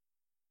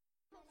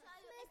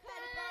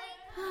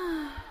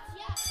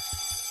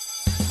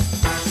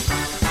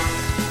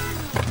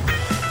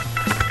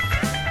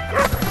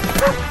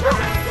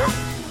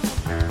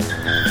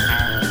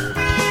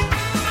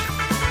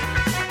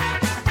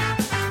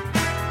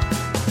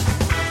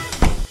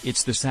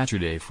It's the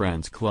Saturday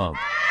Friends Club.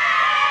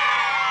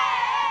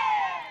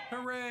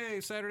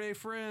 Hooray, Saturday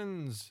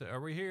Friends. Are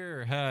we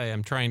here? Hi,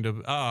 I'm trying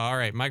to... Oh, all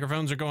right,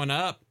 microphones are going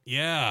up.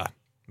 Yeah.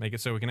 Make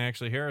it so we can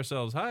actually hear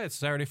ourselves. Hi, it's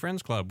the Saturday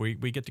Friends Club. We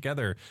get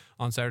together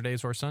on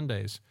Saturdays or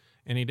Sundays.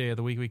 Any day of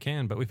the week we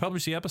can. But we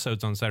publish the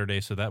episodes on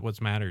Saturdays, so that's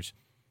what matters.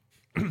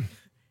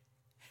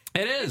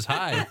 It is.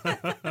 Hi.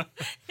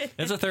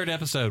 It's a third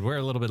episode. We're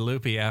a little bit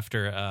loopy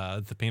after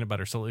the peanut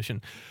butter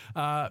solution.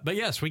 But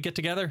yes, we get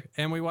together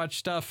and we watch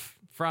stuff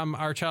from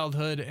our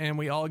childhood, and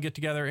we all get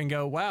together and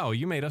go, wow,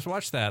 you made us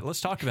watch that.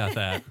 Let's talk about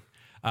that.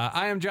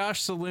 I am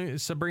Josh.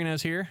 Sabrina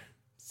is here.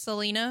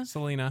 Selena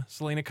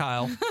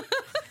Kyle.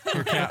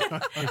 Your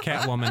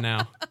cat woman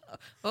now.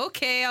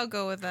 Okay, I'll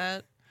go with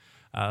that.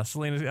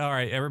 Selena's all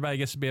right. Everybody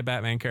gets to be a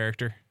Batman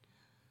character.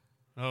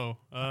 Oh,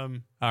 all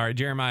right,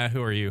 Jeremiah,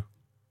 who are you?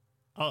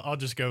 I'll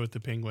just go with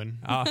the penguin.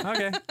 Oh,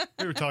 okay.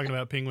 We were talking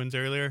about penguins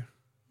earlier.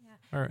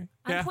 All right.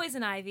 I'm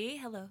Poison Ivy.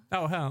 Hello.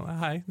 Oh,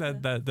 hi.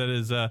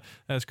 That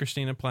is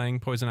Christina playing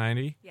Poison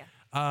Ivy.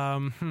 Yeah.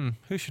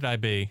 Who should I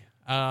be?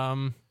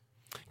 Kind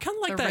of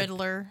like the that.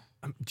 Riddler.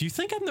 Do you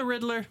think I'm the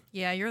Riddler?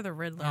 Yeah, you're the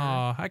Riddler.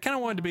 Oh, I kind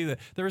of wanted to be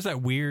there was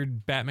that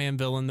weird Batman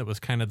villain that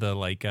was kind of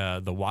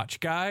the the watch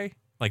guy,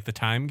 like the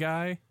time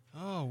guy.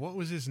 Oh, what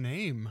was his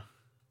name?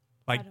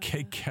 Like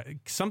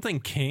something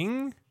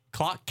King?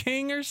 Clock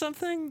King or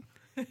something?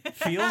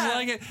 Feels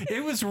like it.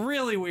 It was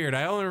really weird.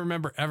 I only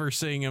remember ever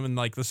seeing him in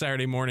like the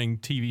Saturday morning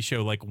TV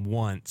show like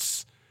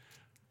once.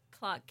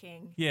 Clock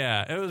King.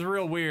 Yeah, it was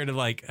real weird.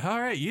 Like, all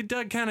right, you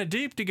dug kind of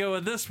deep to go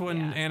with this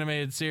one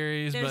animated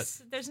series,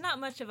 there's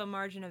not much of a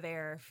margin of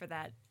error for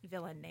that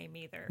villain name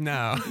either.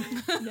 No.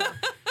 No.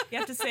 You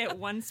have to say it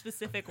one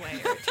specific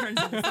way or it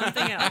turns into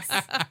something else.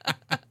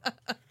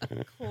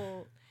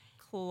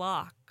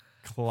 Clock.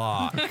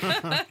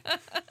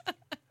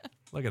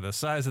 Look at the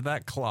size of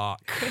that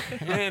clock.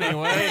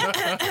 Anyway,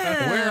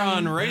 we're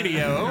on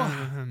radio.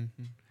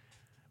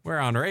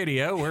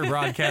 We're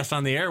broadcast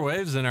on the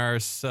airwaves in our...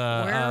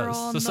 we're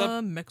on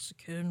the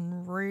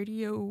Mexican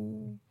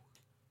radio.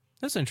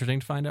 That's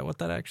interesting to find out what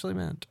that actually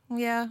meant.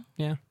 Yeah.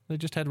 Yeah, they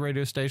just had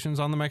radio stations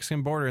on the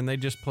Mexican border, and they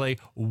just play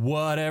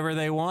whatever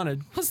they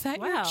wanted. Was that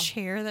your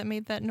chair that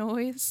made that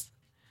noise?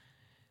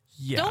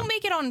 Yeah. Don't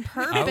make it on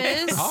purpose.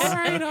 Okay. All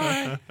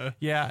right.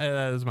 Yeah,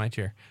 that is my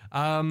chair.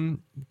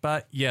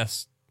 But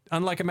yes,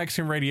 unlike a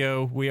Mexican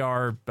radio, we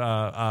are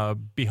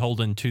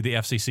beholden to the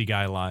FCC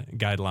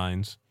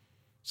guidelines.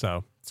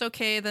 So it's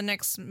okay. The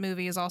next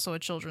movie is also a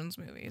children's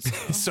movie,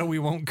 so we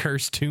won't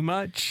curse too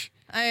much.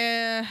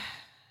 I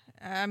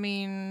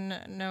mean,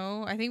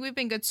 no. I think we've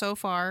been good so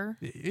far.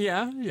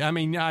 Yeah. I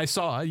mean, I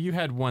saw you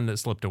had one that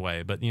slipped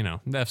away, but the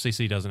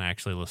FCC doesn't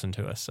actually listen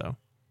to us, so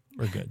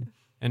we're good.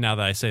 And now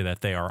that I say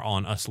that, they are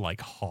on us like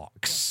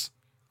hawks.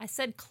 I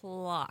said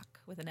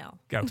clock with an L.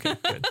 Okay,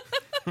 good.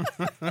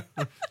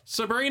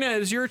 Sabrina,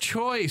 is your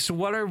choice.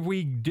 What are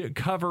we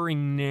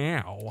covering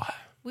now?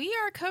 We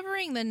are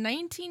covering the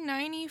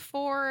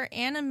 1994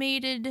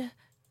 animated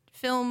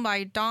film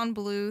by Don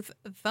Bluth,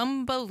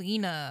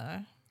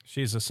 Thumbalina.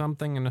 She's a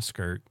something in a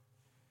skirt.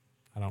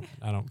 I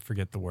don't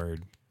forget the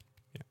word.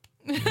 Yeah.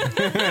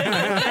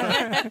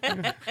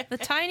 The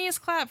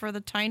tiniest clap for the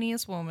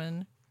tiniest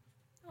woman.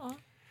 Aww.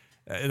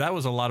 That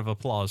was a lot of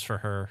applause for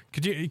her.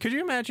 Could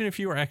you imagine if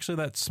you were actually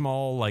that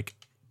small? Like,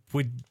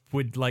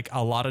 would like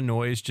a lot of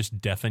noise just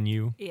deafen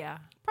you? Yeah,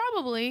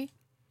 probably.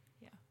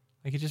 Yeah,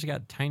 like you just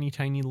got tiny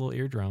little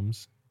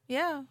eardrums.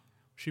 Yeah.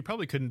 She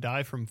probably couldn't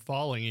die from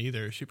falling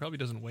either. She probably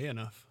doesn't weigh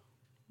enough.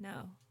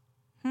 No.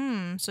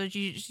 So do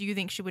you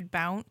think she would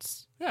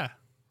bounce? Yeah.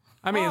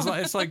 I mean,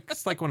 it's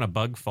like when a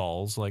bug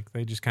falls. Like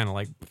they just kind of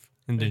like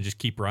and then just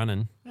keep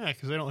running. Yeah,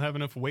 because they don't have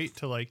enough weight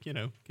to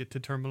get to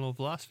terminal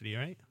velocity,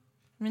 right?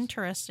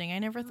 Interesting. I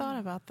never thought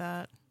about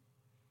that.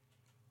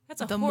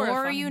 That's a the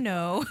more you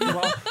know.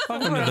 Well,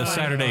 welcome to the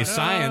Saturday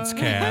Science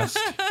Cast.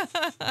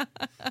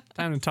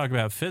 Time to talk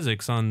about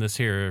physics on this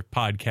here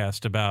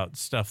podcast about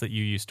stuff that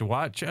you used to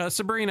watch.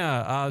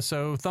 Sabrina,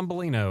 so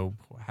Thumbalina,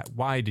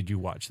 why did you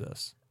watch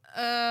this?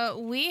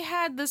 We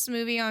had this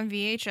movie on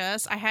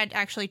VHS. I had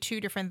actually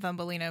two different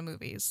Thumbalina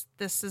movies.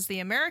 This is the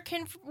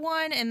American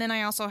one, and then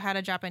I also had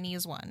a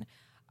Japanese one.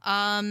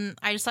 I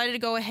decided to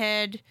go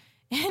ahead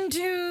and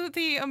do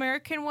the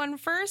American one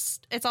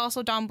first. It's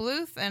also Don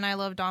Bluth, and I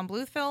love Don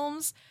Bluth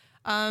films.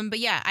 But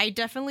yeah, I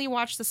definitely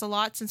watched this a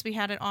lot since we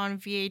had it on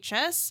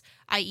VHS.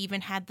 I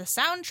even had the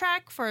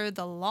soundtrack for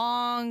the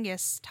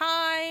longest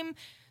time.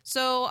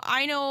 So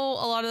I know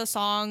a lot of the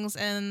songs,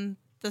 and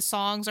the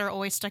songs are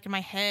always stuck in my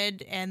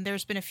head. And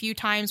there's been a few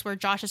times where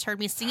Josh has heard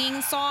me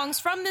singing songs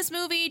from this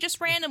movie just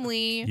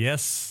randomly.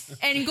 Yes.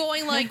 And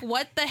going like,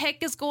 what the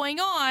heck is going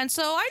on?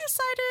 So I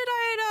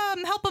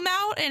decided I'd help him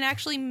out and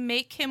actually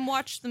make him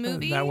watch the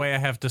movie. That way I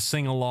have to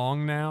sing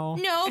along now?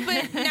 No,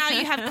 but now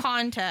you have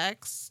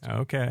context.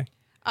 Okay.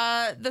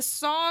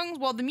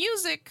 The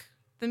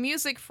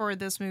music for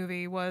this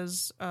movie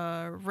was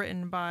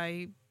written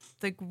by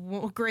the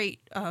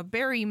great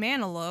Barry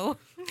Manilow.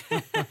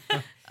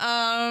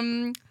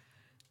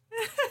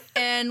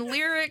 And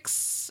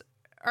lyrics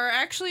are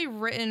actually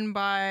written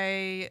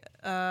by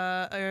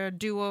a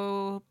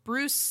duo,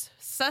 Bruce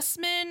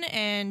Sussman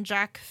and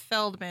Jack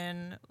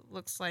Feldman,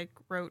 looks like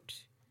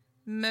wrote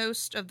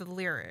most of the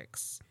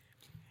lyrics.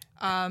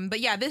 But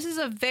yeah, this is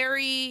a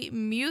very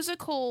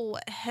musical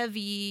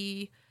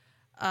heavy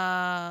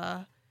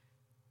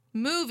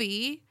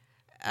movie.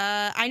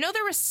 I know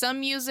there was some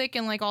music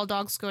in like All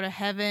Dogs Go to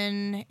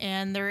Heaven,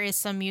 and there is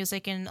some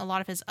music in a lot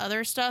of his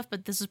other stuff,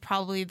 but this is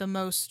probably the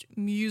most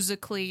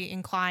musically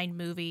inclined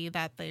movie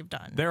that they've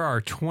done. There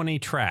are 20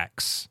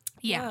 tracks.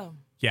 Yeah. Whoa.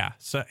 Yeah,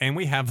 so and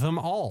we have them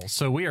all.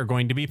 So we are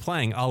going to be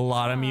playing a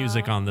lot of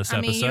music on this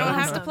I mean, episode. you don't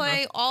have to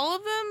play all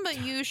of them,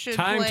 but you should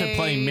Time to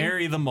play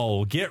Marry the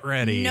Mole. Get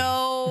ready.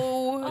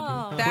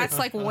 No, that's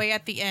like way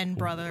at the end,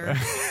 brother.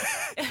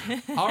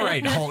 All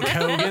right, Hulk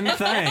Hogan,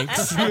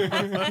 thanks. All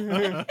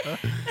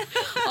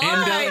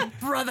right,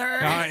 brother.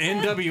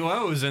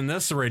 NWO's in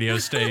this radio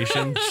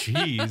station.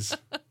 Jeez.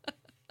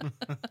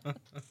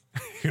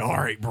 All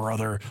right,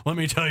 brother. Let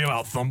me tell you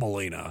about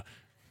Thumbalina.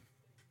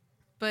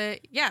 But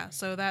yeah,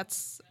 so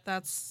that's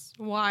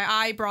why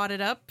I brought it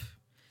up.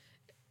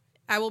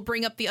 I will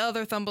bring up the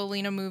other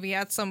Thumbelina movie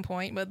at some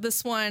point, but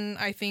this one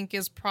I think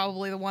is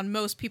probably the one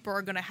most people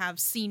are going to have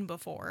seen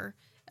before,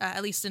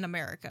 at least in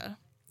America.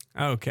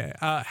 Okay.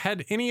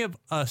 Had any of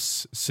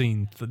us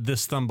seen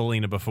this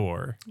Thumbelina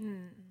before?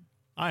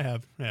 I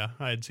have. Yeah,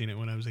 I had seen it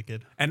when I was a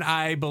kid. And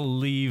I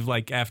believe,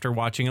 like, after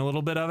watching a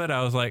little bit of it,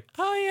 I was like,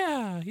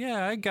 oh,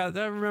 yeah,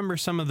 I remember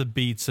some of the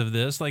beats of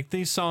this. Like,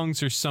 these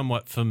songs are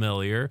somewhat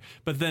familiar.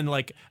 But then,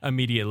 like,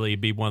 immediately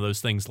be one of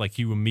those things, like,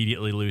 you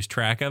immediately lose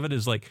track of it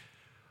is like,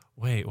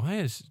 wait,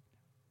 why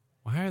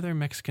are there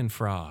Mexican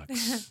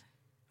frogs?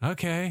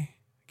 Okay,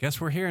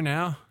 guess we're here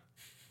now.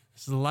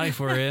 This is the life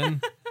we're in.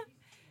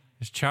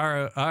 There's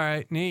Charo. All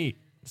right, neat.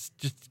 Let's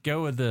just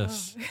go with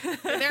this.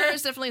 There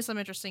is definitely some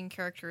interesting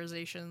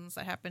characterizations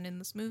that happen in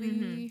this movie.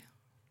 Mm-hmm.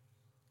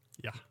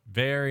 Yeah.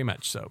 Very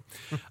much so.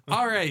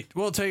 All right.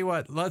 Well, I'll tell you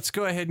what. Let's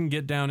go ahead and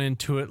get down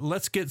into it.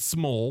 Let's get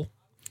small.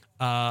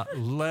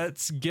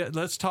 Let's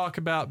talk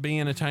about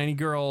being a tiny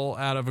girl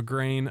out of a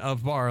grain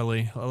of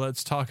barley.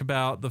 Let's talk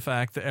about the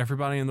fact that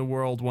everybody in the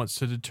world wants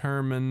to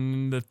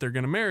determine that they're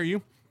going to marry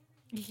you.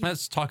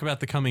 Let's talk about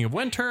the coming of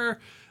winter.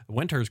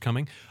 Winter's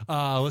coming.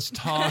 Let's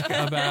talk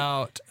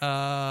about.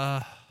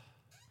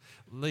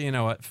 You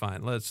know what?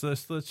 Fine. Let's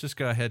just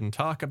go ahead and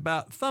talk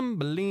about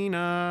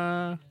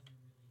Thumbelina.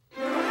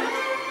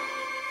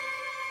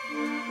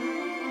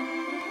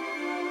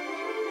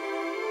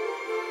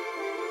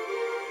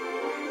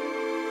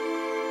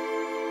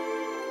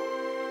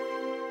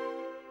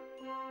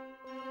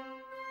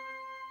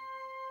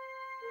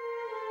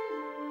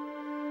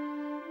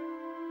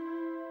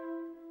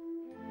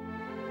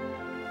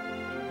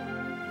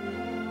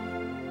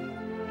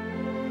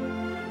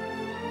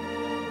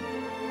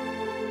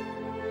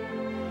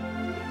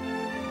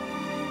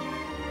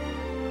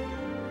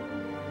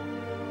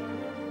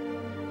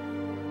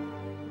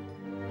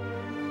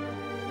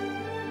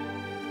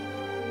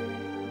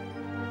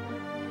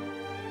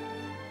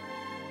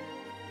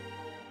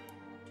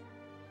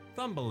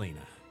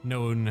 Thumbelina,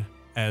 known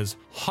as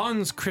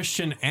Hans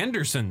Christian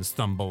Andersen's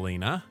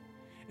Thumbelina,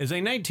 is a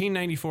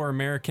 1994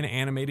 American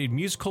animated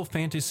musical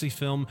fantasy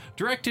film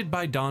directed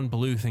by Don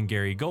Bluth and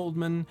Gary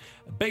Goldman,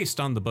 based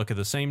on the book of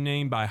the same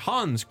name by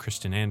Hans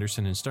Christian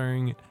Andersen and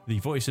starring the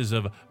voices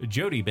of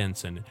Jodie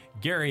Benson,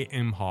 Gary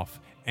Imhoff,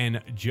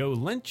 and Joe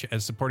Lynch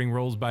as supporting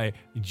roles by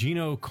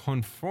Gino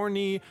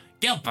Conforni,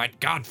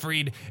 Gilbert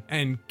Gottfried,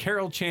 and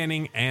Carol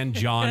Channing and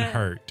John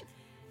Hurt.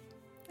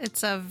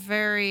 It's a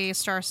very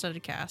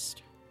star-studded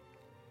cast.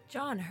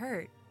 John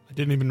Hurt. I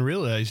didn't even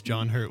realize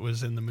John Hurt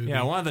was in the movie.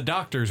 Yeah, one of the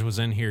doctors was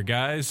in here,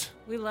 guys.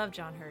 We love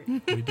John Hurt.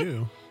 We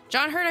do.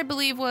 John Hurt, I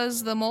believe,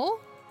 was the mole.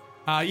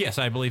 Yes,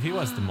 I believe he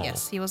was the mole.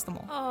 Yes, he was the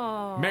mole.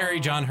 Oh. Marry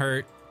John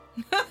Hurt.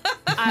 If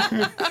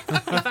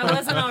I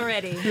wasn't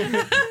already.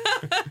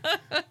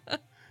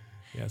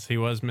 Yes, he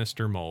was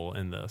Mr. Mole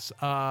in this.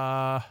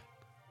 And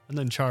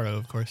then Charo,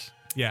 of course.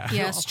 Yeah.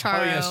 Yes, Charo.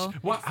 Oh, yes.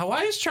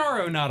 Why is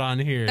Charo not on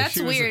here? That's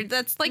She was weird.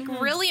 That's like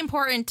really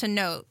important to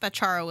note that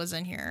Charo was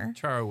in here.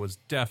 Charo was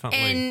definitely.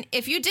 And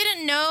if you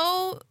didn't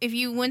know,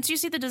 once you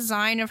see the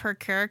design of her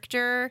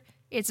character,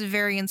 it's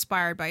very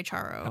inspired by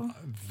Charo.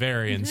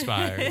 Very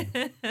inspired.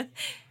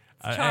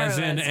 As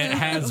in, is. it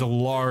has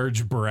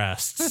large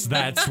breasts.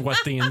 That's what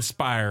the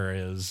Inspire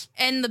is.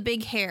 And the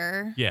big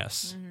hair.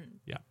 Yes.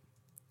 Yeah.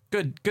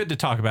 Good to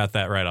talk about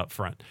that right up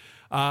front.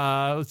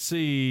 Let's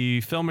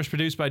see. Film was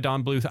produced by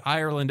Don Bluth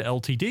Ireland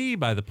Ltd.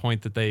 By the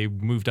point that they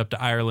moved up to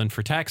Ireland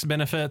for tax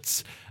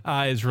benefits.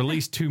 Is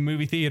released to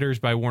movie theaters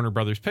by Warner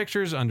Brothers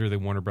Pictures under the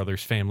Warner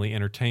Brothers Family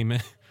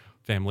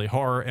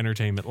Horror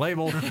Entertainment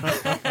label.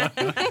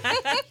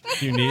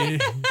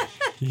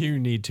 You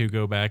need to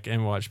go back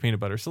and watch Peanut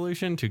Butter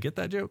Solution to get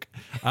that joke.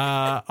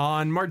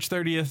 On March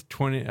 30th,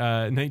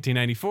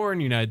 1994 in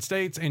the United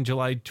States and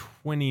July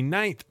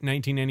 29th,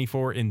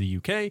 1994 in the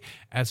UK.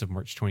 As of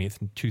March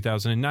 20th,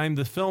 2009,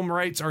 the film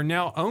rights are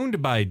now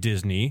owned by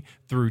Disney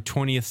through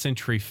 20th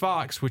Century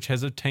Fox, which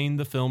has obtained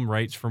the film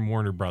rights from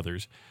Warner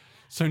Brothers.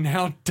 So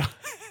now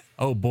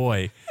Oh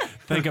boy,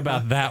 think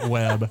about that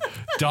web.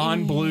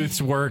 Don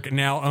Bluth's work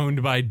now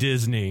owned by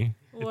Disney.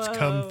 It's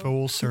come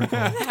full circle.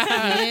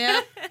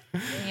 Yep.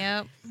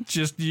 Yep.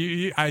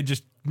 I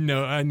just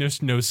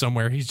know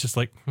somewhere he's just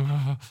like,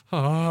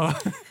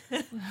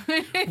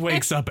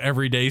 wakes up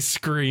every day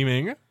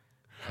screaming.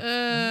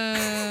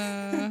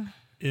 Uh,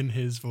 In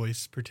his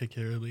voice,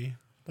 particularly.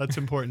 That's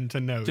important to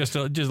note. Just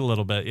a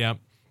little bit, yeah.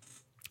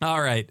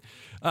 All right.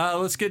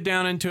 Let's get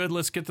down into it.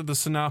 Let's get to the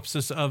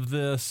synopsis of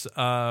this.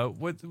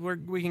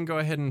 We can go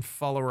ahead and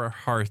follow our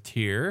heart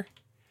here.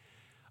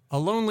 A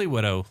lonely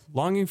widow,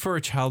 longing for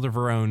a child of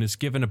her own, is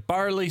given a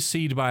barley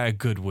seed by a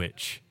good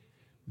witch.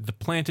 The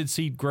planted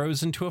seed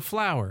grows into a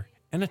flower,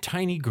 and a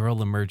tiny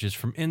girl emerges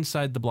from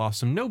inside the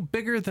blossom, no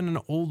bigger than an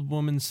old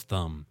woman's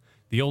thumb.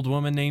 The old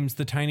woman names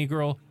the tiny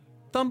girl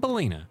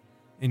Thumbalina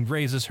and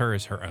raises her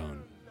as her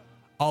own.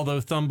 Although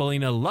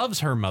Thumbalina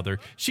loves her mother,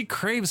 she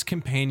craves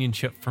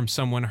companionship from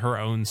someone her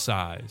own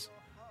size.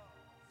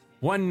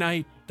 One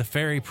night, the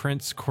fairy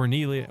prince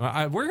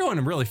Cornelia... we're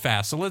going really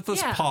fast, so let's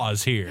Yeah.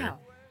 pause here. Yeah.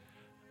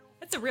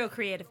 That's a real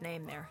creative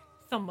name there.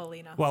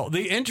 Thumbalina. Well,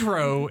 the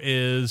intro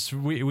is...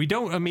 We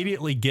don't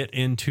immediately get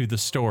into the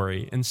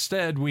story.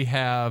 Instead, we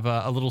have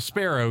a little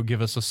sparrow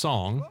give us a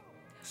song.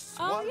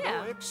 Oh,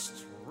 yeah.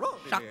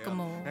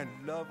 Giacomo. And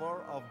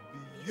lover of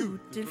Beautiful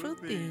beautiful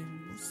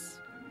things.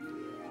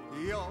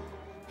 You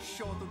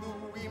should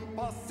do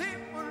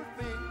impossible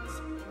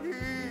things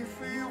if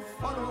you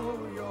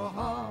follow your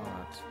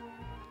heart.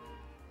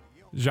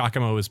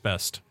 Giacomo is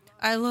best.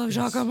 I love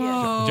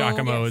Giacomo.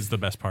 Giacomo is the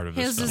best part of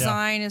this His film.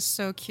 design is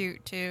so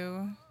cute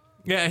too.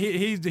 Yeah,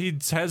 he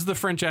has the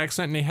French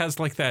accent, and he has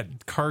like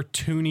that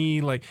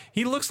cartoony, like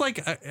he looks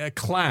like a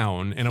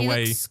clown in a He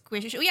way. looks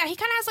squishy. Yeah, he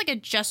kind of has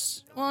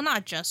like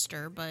not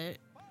jester, but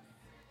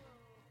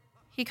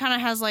he kind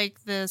of has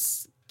like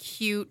this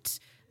cute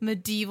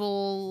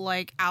medieval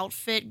like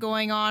outfit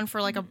going on for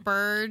like a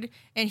bird,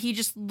 and he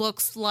just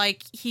looks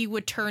like he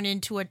would turn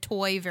into a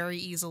toy very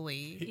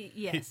easily.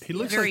 Yes. He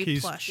looks Very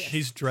like plush.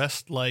 he's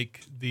dressed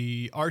like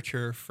the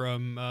archer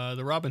from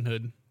the Robin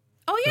Hood.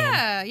 Oh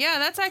yeah, yeah,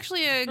 that's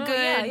actually a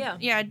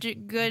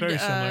good, good Very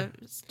similar.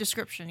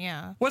 description.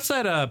 Yeah. What's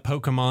that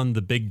Pokemon,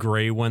 the big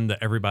gray one that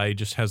everybody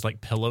just has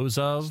like pillows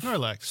of?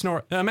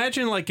 Snorlax.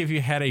 Imagine like if you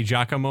had a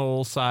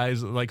Giacomo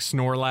size like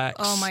Snorlax.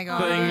 Oh my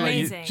God. thing, like,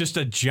 Amazing. just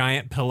a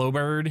giant pillow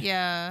bird.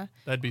 Yeah.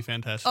 That'd be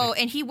fantastic. Oh,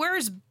 and he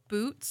wears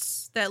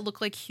boots that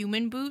look like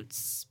human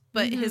boots,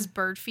 but his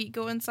bird feet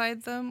go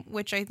inside them,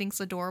 which I think's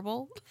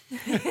adorable.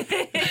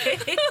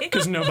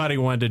 Because nobody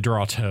wanted to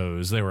draw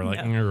toes. They were like,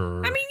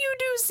 "Grr." I mean, you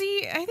do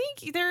see. I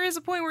think there is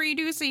a point where you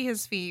do see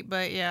his feet,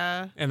 but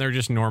yeah. And they're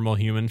just normal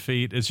human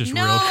feet. It's just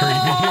No! real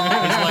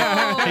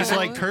creepy. He's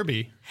like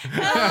Kirby. Oh,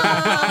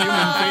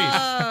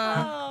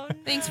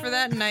 thanks for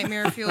that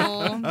nightmare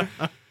fuel.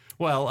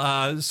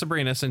 Well,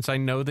 Sabrina, since I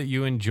know that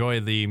you enjoy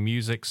the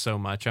music so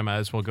much, I might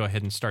as well go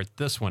ahead and start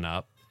this one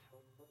up.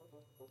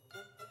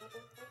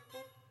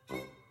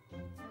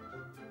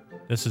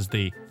 This is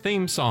the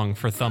theme song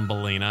for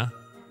Thumbelina,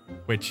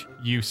 which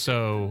you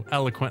so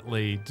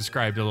eloquently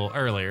described a little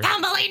earlier.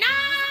 Thumbelina!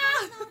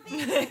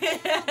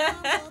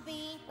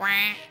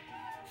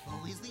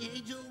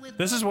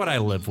 This is what I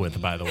live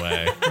with, by the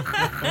way.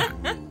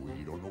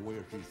 We don't know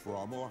where she's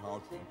from or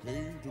how she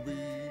came to be.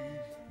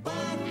 But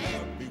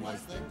happy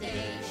was the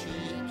day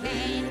she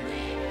came.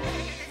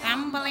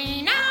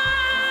 Thumbelina!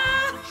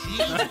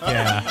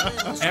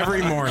 Yeah,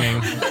 every morning.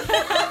 Tiny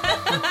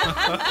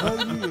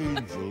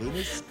angel in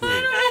a skirt.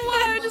 I don't know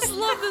why, I just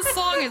love this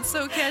song. It's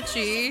so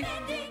catchy.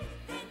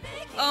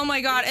 Oh my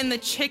god, and the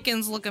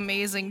chickens look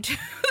amazing too.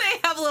 They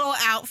have little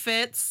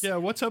outfits. Yeah,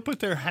 what's up with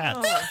their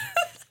hats?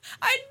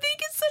 I think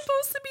it's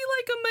supposed to be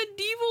like a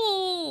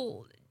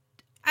medieval.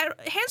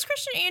 Hans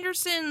Christian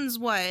Andersen's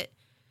what?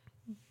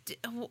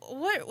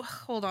 What?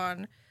 Hold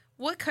on.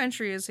 What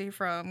country is he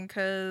from?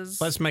 Because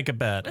Let's make a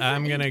bet.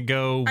 I'm going to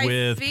go I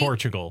with think-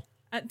 Portugal.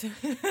 I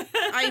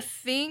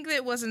think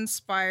that was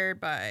inspired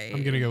by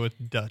I'm going to go with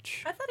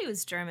Dutch. I thought he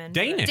was German.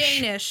 Danish.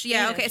 Danish.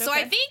 Yeah. Danish, Okay. So I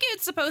okay. think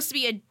it's supposed to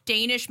be a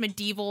Danish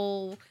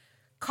medieval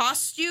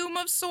costume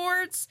of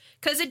sorts,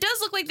 because it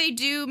does look like they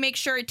do make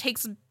sure it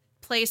takes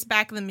place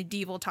back in the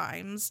medieval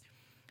times.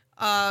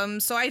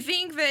 So I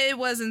think that it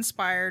was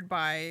inspired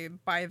by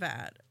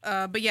that.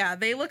 But yeah,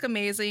 they look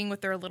amazing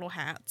with their little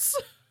hats.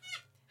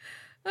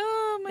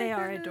 Oh my They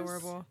are goodness.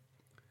 adorable.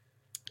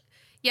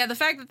 Yeah, the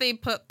fact that they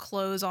put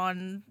clothes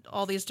on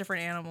all these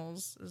different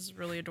animals is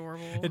really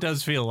adorable. It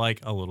does feel like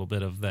a little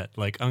bit of that,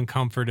 like,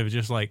 uncomfort of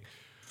just like,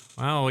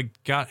 well, we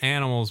got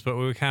animals, but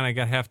we kind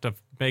of have to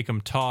make them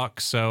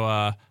talk.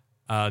 So,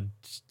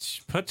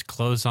 put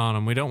clothes on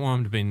them. We don't want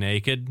them to be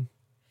naked.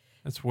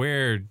 That's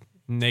weird.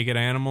 Naked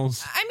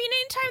animals. I mean,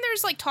 anytime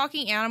there's like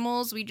talking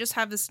animals, we just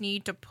have this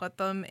need to put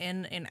them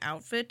in an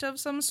outfit of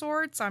some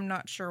sorts. I'm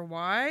not sure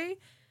why.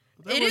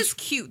 It is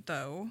cute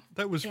though.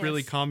 That was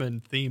really Yes. common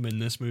theme in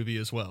this movie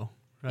as well.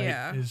 Right?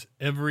 Yeah. Is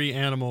every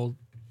animal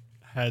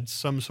had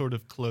some sort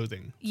of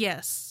clothing.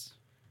 Yes.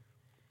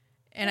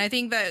 And I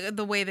think that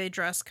the way they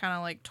dress kind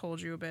of like told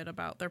you a bit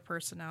about their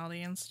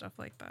personality and stuff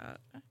like that.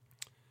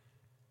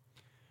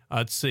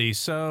 Let's see.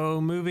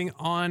 So moving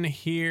on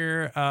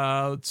here.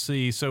 Let's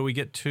see. So we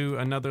get to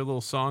another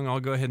little song. I'll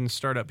go ahead and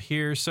start up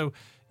here. So,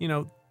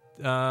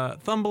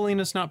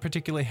 Thumbelina's not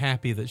particularly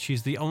happy that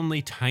she's the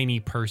only tiny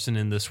person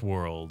in this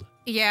world.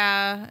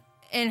 Yeah,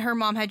 and her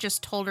mom had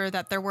just told her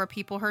that there were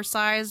people her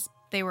size.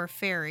 They were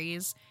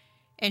fairies.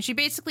 And she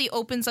basically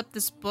opens up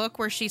this book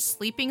where she's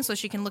sleeping so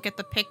she can look at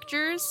the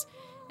pictures.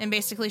 And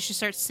basically she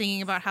starts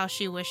singing about how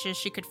she wishes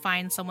she could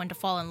find someone to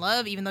fall in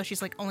love, even though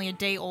she's like only a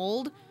day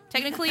old,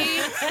 technically.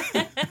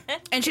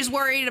 And she's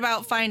worried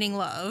about finding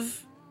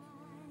love.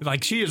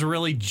 Like, she is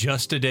really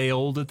just a day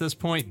old at this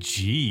point?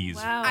 Jeez.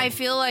 Wow. I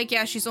feel like,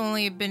 yeah, she's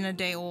only been a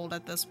day old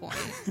at this point.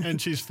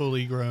 And she's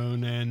fully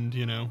grown and,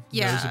 knows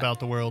Yeah. about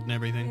the world and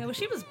everything. Yeah, well,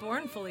 she was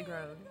born fully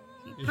grown.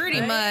 Pretty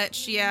Right?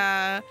 much,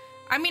 yeah.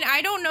 I mean,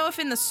 I don't know if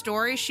in the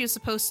story she was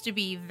supposed to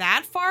be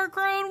that far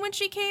grown when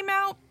she came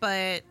out,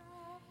 but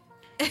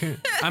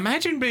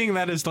Imagine being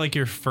that as like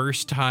your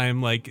first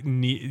time, like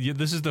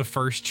this is the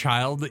first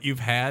child that you've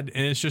had,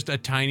 and it's just a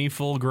tiny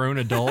full-grown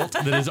adult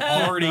that is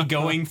already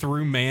going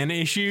through man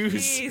issues.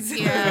 Jeez.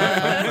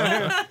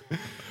 yeah.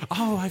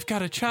 Oh, I've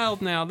got a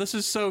child now. This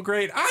is so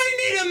great. I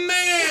need a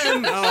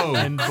man. Oh,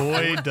 And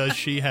boy, does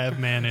she have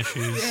man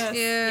issues. Yes. Yeah,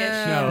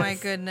 Yes, she no. my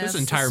goodness.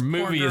 This entire poor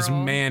movie is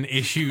girl. man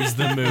issues.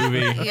 The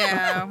movie.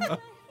 Yeah.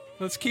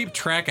 Let's keep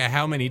track of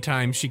how many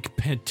times she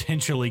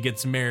potentially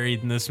gets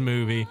married in this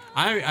movie.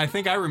 I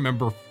think I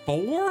remember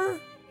 4.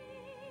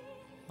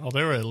 Oh,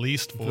 there were at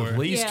least 4. At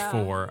least Yeah.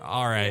 4.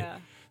 All right. Yeah.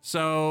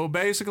 So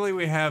basically,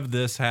 we have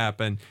this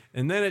happen,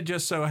 and then it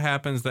just so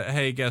happens that,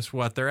 hey, guess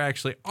what? There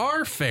actually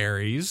are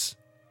fairies.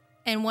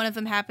 And one of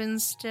them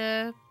happens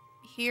to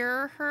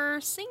hear her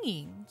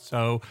singing.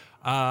 So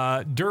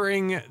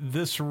during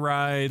this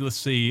ride, let's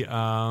see.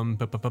 One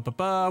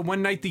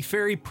night, the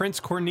fairy Prince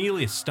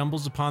Cornelius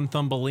stumbles upon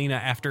Thumbelina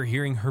after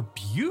hearing her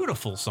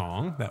beautiful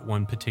song, that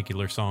one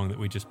particular song that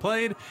we just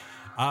played.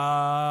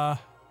 Let's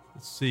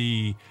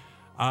see.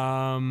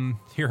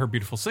 Hear her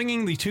beautiful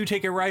singing. The two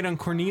take a ride on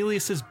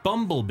Cornelius's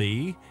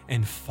bumblebee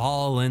and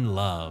fall in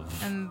love.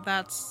 And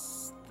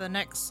that's the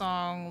next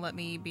song, Let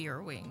Me Be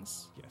Your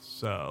Wings. Yes.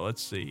 So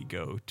let's see.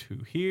 Go to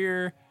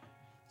here.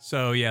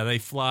 So yeah, they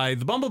fly.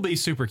 The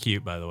bumblebee's super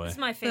cute, by the way. It's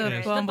my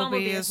favorite. The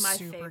bumblebee is my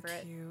super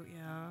favorite. cute,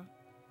 yeah.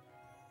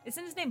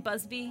 Isn't his name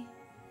Busby?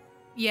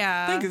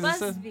 Yeah. I think it's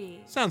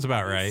Busby. sounds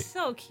about right. He's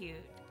so cute.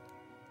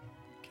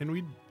 Can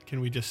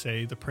we just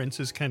say the prince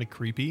is kind of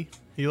creepy?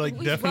 He He's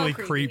definitely well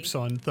creepy. creeps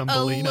on a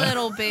Thumbelina.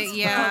 little bit, Well,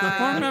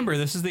 yeah. remember,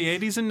 this is the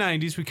 80s and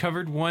 90s. We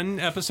covered one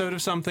episode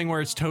of something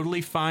where it's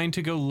totally fine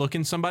to go look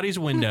in somebody's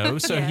window,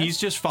 so Yes. he's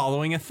just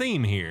following a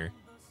theme here.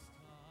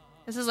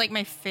 This is like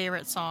my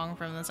favorite song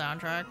from the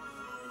soundtrack.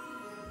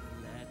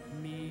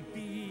 Let me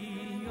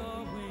be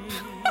your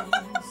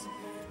wings.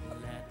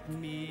 Let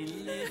me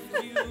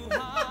lift you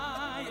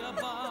high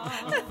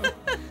above.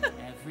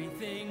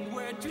 Everything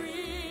we're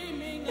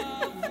dreaming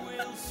of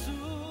will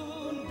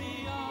soon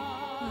be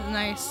ours.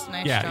 Nice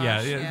Yeah,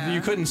 Josh, yeah.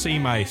 You couldn't see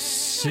my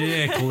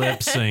sick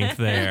lip sync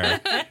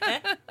there,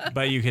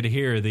 but you could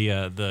hear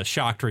the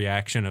shocked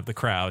reaction of the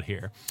crowd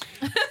here.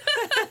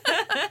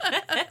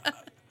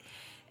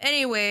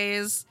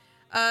 Anyways,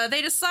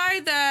 they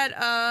decide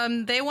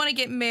that they want to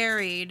get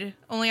married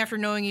only after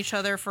knowing each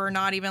other for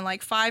not even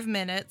like 5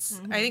 minutes.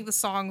 Mm-hmm. I think the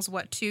song's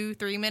what,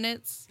 2-3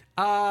 minutes?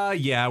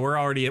 Yeah, we're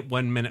already at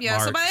 1 minute Yeah,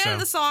 mark. so by the end of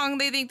the song,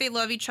 they think they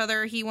love each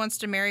other. He wants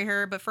to marry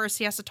her, but first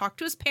he has to talk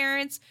to his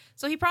parents.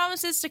 So he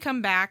promises to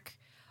come back.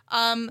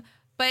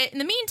 But in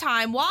the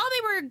meantime, while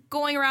they were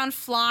going around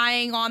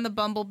flying on the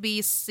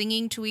bumblebee,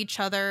 singing to each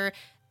other,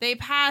 they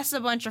pass a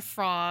bunch of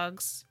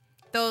frogs.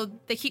 Though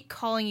they keep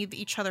calling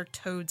each other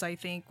toads, I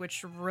think,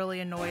 which really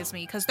annoys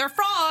me because they're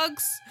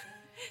frogs.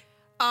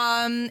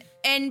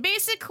 And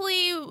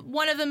basically,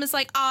 one of them is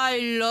like, I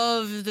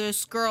love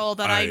this girl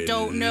that I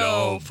don't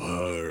know.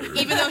 her.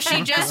 Even though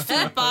she just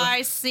flew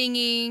by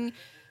singing.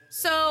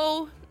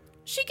 So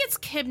she gets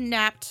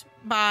kidnapped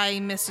by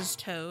Mrs.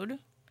 Toad.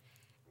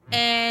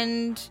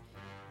 And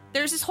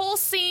there's this whole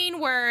scene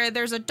where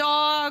there's a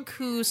dog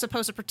who's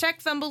supposed to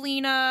protect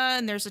Thumbelina,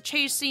 and there's a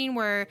chase scene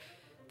where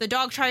the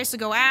dog tries to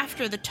go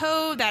after the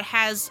toad that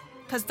has,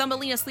 because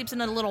Thumbelina sleeps in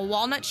a little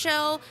walnut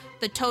shell,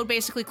 the toad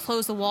basically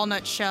closed the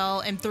walnut shell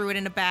and threw it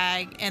in a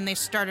bag, and they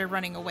started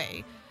running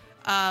away.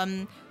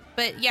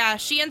 But yeah,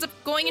 she ends up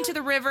going into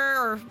the river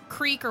or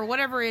creek or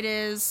whatever it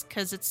is,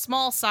 because it's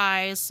small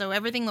size, so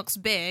everything looks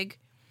big.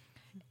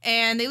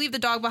 And they leave the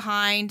dog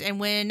behind, and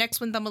when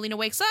Thumbelina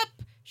wakes up,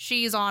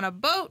 she's on a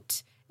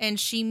boat, and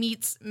she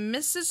meets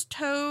Mrs.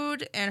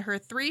 Toad and her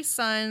 3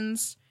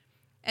 sons,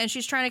 and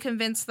she's trying to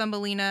convince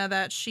Thumbelina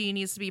that she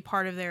needs to be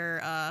part of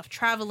their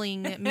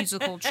traveling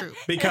musical troupe.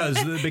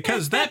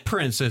 because that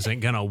prince isn't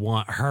gonna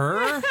want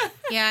her.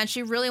 Yeah, and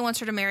she really wants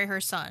her to marry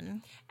her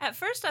son. At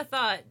first, I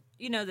thought,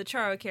 the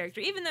Charo character,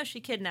 even though she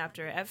kidnapped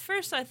her, at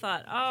first I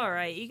thought, all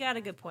right, you got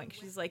a good point.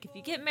 She's like, if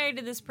you get married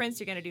to this prince,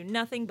 you're going to do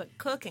nothing but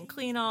cook and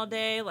clean all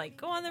day. Like,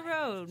 go on the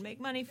road, make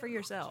money for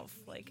yourself.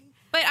 Like,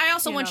 But I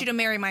also You want know. you to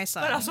marry my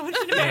son. but I also want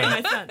you to marry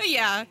my son.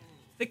 Yeah.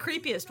 The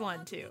creepiest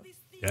one, too.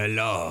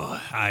 Hello,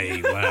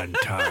 I want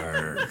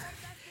her.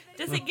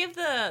 Does it give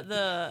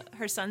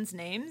her son's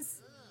names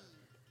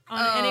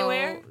on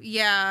anywhere?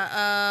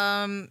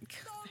 Yeah.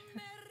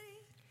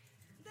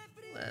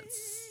 Let's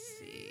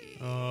see.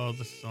 Oh,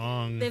 the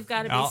song. They've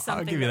got to be I'll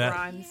something give you that.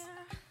 rhymes.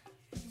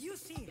 You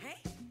sing, hey?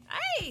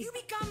 Hey, You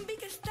become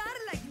big star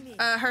like me.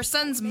 Her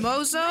son's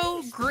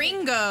Mozo,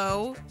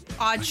 Gringo,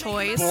 odd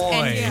choice, Boy.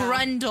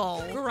 and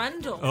Grundle.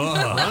 Grundle.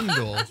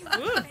 Bundle.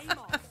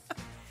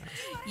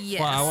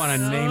 Yes. Well, I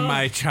want to name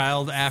my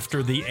child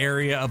after the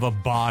area of a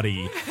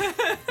body.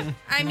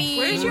 I mean,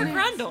 Where's your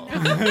Grundle?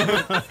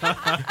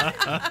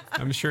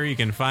 I'm sure you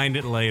can find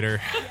it later.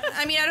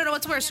 I mean, I don't know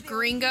what's worse,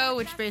 Gringo,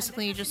 which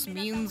basically just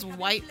means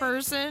white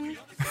person,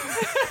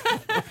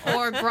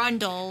 or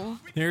Grundle.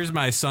 Here's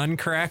my son,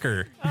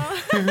 Cracker.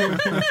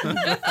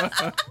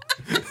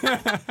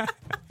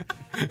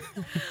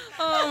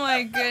 Oh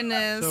my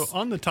goodness. So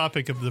on the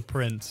topic of the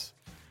prince,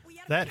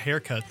 that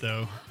haircut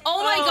though.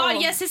 Oh my Oh.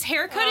 god, yes, his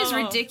haircut is Oh.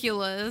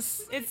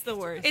 ridiculous. It's the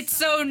worst. It's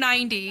so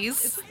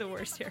 90s. It's the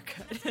worst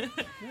haircut.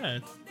 Yeah,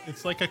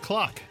 it's like a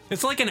clock.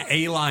 It's like an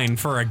A-line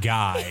for a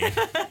guy.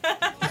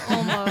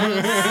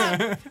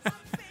 Almost.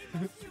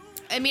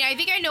 I mean, I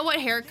think I know what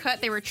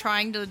haircut they were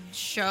trying to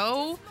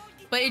show,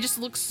 but it just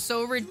looks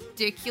so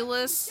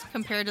ridiculous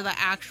compared to the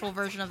actual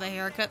version of the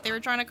haircut they were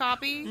trying to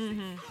copy.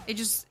 Mm-hmm. It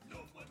just...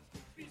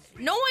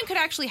 No one could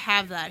actually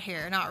have that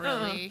hair, not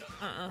really.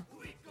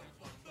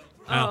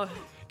 Oh,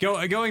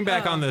 Going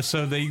back on this,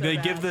 so they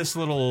bad. give this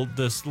little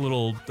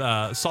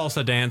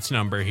salsa dance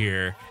number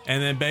here,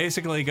 and then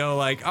basically go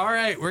like, all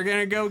right, we're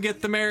gonna go get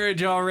the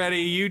marriage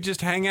already. You just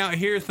hang out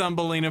here,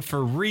 Thumbelina,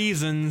 for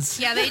reasons.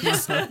 Yeah, they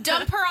just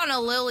dump her on a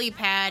lily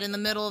pad in the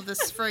middle of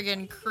this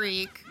friggin'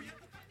 creek,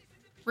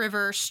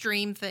 river,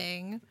 stream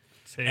thing.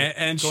 Say,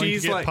 And going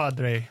she's to get like-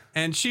 Padre.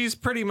 And she's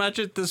pretty much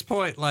at this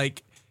point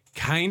like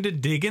kind of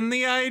digging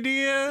the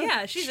idea.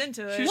 yeah, she's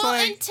into it. She's Well,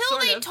 like, until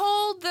sort they of.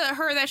 told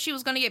her that she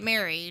was going to get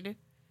married.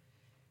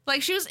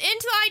 Like, she was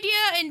into the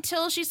idea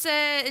until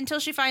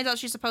she finds out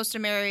she's supposed to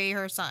marry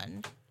her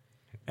son.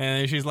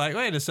 And she's like,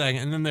 wait a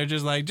second. And then they're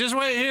just like, just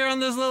wait here on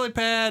this lily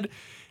pad.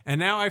 And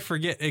now I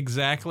forget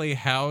exactly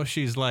how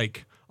she's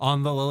like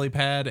on the lily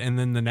pad. And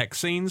then the next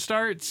scene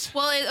starts.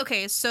 Well,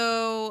 okay,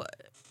 so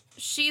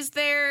she's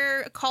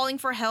there calling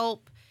for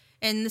help.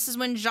 And this is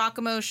when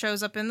Giacomo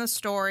shows up in the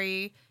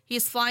story.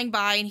 He's flying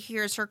by and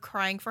hears her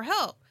crying for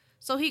help.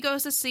 So he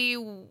goes to see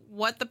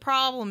what the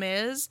problem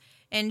is.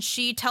 And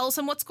she tells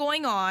him what's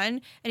going on.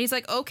 And he's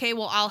like, okay,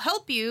 well, I'll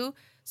help you.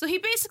 So he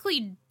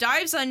basically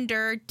dives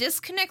under,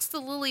 disconnects the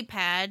lily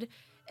pad,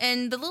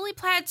 and the lily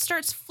pad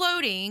starts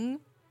floating.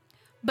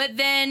 But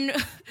then,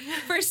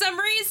 for some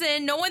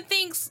reason, no one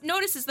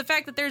notices the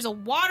fact that there's a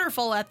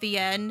waterfall at the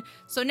end.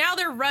 So now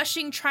they're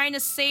rushing, trying to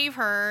save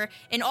her,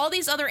 and all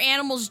these other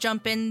animals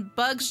jump in.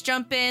 Bugs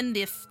jump in.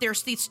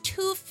 There's these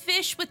two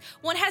fish with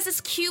one has this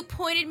cute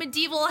pointed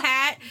medieval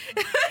hat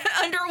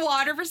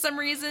underwater for some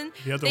reason.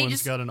 The other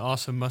one's got an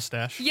awesome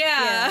mustache.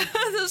 Yeah.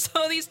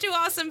 So these two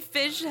awesome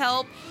fish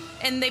help,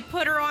 and they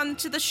put her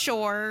onto the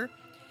shore.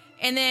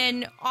 And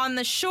then on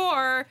the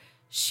shore,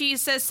 she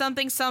says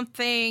something,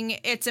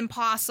 it's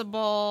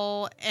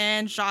impossible.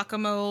 And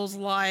Giacomo's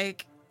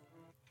like,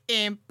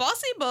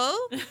 impossible?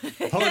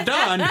 Hold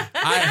on.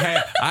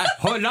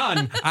 Hold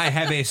on. I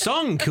have a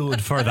song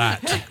queued for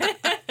that.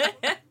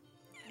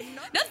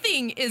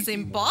 Nothing is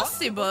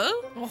impossible.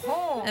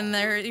 And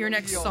there, your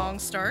next song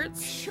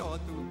starts. Sure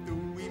to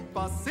do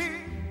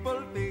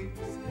impossible things.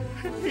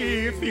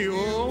 If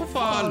you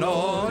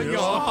follow your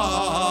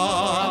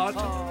heart.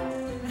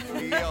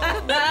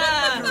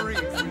 Your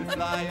dreams will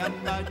fly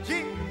on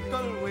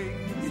magical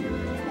wings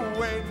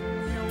when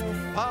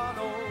you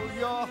follow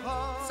your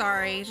heart.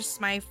 Sorry,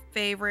 just my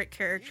favorite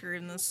character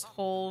in this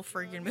whole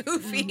friggin'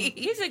 movie.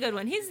 He's a good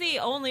one. He's the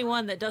only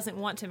one that doesn't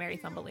want to marry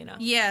Thumbelina.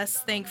 Yes,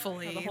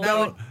 thankfully. whole That thing.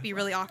 would be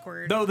really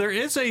awkward. Though there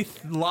is a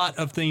lot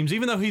of themes,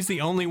 even though he's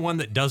the only one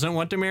that doesn't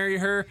want to marry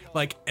her,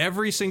 like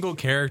every single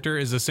character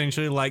is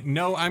essentially like,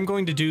 no, I'm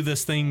going to do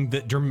this thing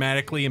that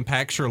dramatically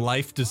impacts your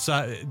life,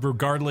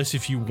 regardless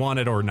if you want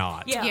it or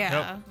not. Yeah.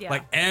 Yeah. Yeah.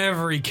 Like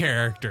every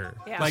character.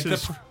 Yeah. Like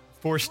This the is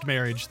Forced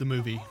Marriage, the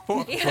movie.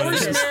 Forced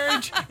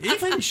marriage.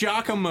 Even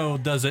Giacomo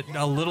does it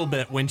a little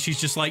bit when she's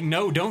just like,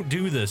 no, don't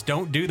do this,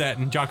 don't do that.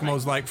 And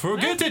Giacomo's like,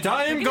 forget it,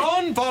 I am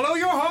gone, follow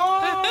your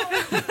heart.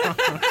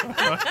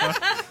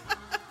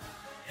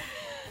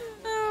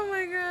 Oh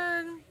my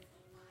god.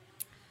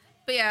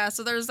 But yeah,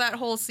 so there's that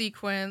whole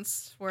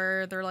sequence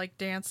where they're like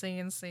dancing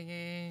and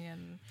singing,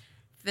 and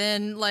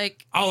then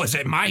like, Oh, is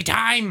it my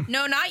time?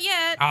 no, not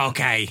yet.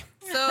 Okay.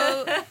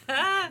 So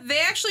they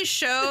actually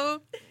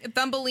show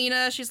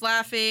Thumbelina, she's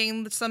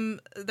laughing.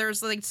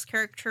 There's like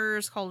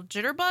characters called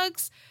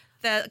jitterbugs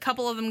that a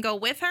couple of them go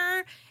with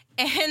her.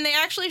 And they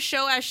actually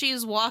show as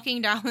she's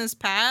walking down this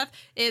path,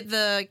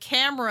 the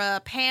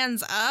camera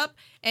pans up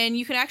and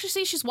you can actually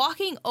see she's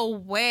walking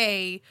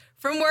away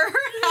from where her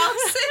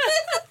house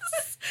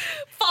is,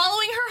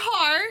 following her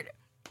heart.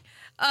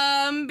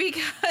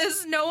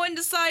 Because no one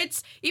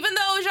decides, even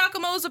though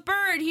Giacomo's a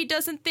bird, he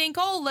doesn't think,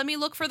 oh, let me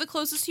look for the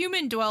closest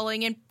human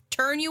dwelling and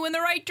turn you in the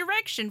right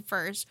direction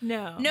first.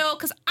 No. No,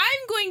 because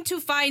I'm going to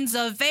find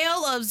the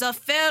Vale of the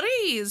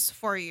Fairies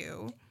for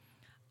you.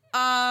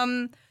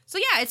 So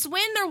yeah, it's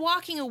when they're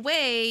walking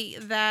away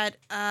that,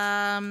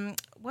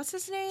 what's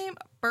his name?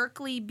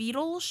 Berkeley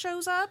Beetle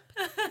shows up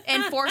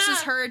and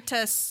forces her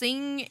to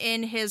sing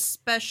in his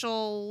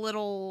special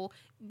little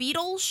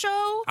Beetle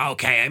show.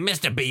 Okay,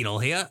 Mr. Beetle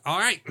here. All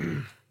right.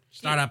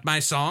 Start up my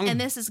song. And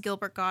this is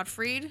Gilbert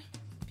Gottfried.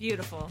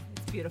 Beautiful.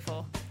 It's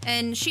beautiful.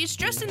 And she's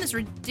dressed in this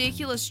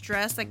ridiculous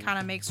dress that kind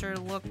of makes her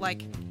look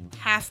like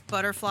half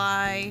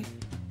butterfly.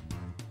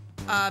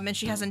 And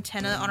she has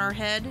antenna on her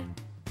head.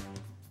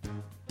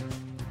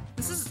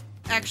 This is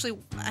actually,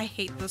 I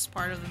hate this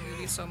part of the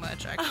movie so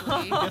much,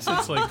 actually. I guess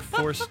it's like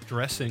forced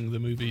dressing the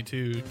movie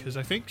too, because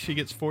I think she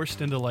gets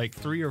forced into like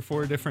 3 or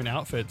 4 different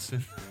outfits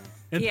in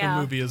Yeah.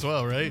 the movie as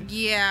well, right?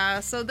 Yeah,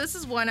 so this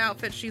is one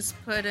outfit she's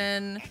put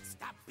in.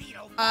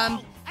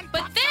 But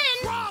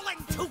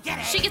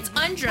then she gets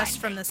undressed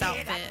from this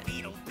outfit.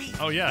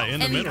 Oh yeah, in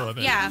the And middle of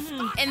it. yeah,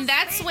 and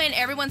that's when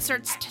everyone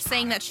starts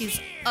saying that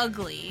she's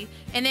ugly.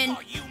 And then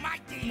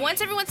once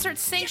everyone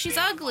starts saying she's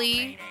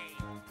ugly,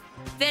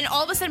 then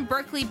all of a sudden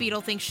Berkeley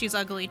Beetle thinks she's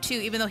ugly too,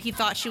 even though he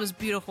thought she was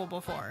beautiful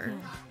before.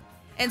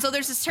 And so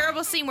there's this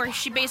terrible scene where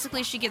she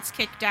gets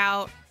kicked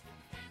out,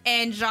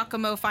 and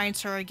Giacomo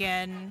finds her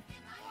again.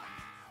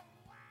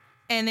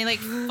 And they like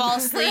fall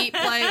asleep.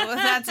 Like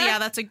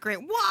that's a great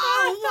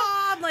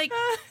wow. Like,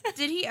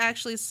 did he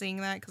actually sing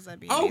that? Because that'd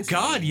be amazing. Oh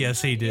God,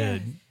 yes, he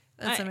did.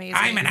 That's amazing.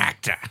 I'm an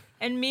actor.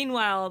 And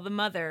meanwhile, the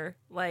mother,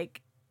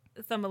 like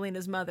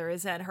Thumbelina's mother,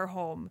 is at her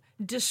home,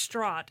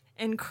 distraught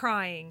and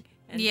crying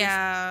and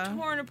just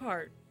torn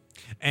apart.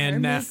 And They're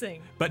now,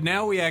 missing. but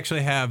now we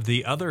actually have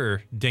the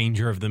other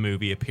danger of the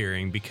movie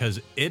appearing because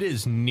it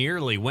is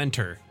nearly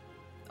winter.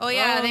 Oh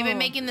yeah, they've Oh. been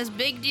making this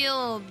big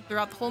deal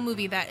throughout the whole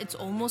movie that it's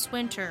almost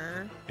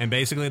winter. And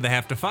basically, they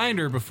have to find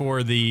her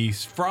before the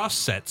frost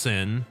sets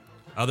in.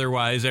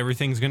 Otherwise,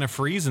 everything's going to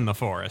freeze in the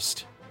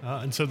forest.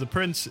 And so the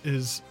prince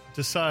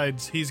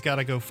decides he's got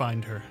to go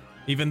find her.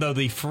 Even though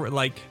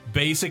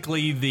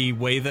basically the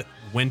way that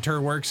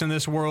winter works in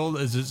this world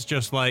is it's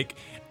just like,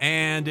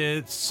 and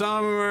it's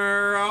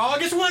summer,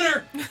 August,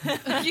 winter.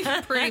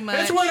 Pretty much.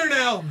 It's winter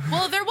now.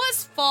 Well, there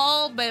was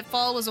fall, but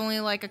fall was only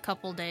like a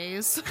couple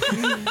days.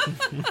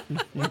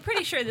 We're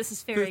pretty sure this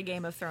is fairy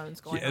Game of Thrones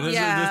going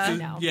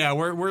on.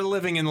 We're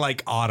living in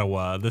like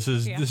Ottawa. This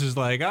is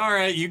like, all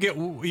right, you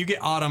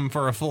get autumn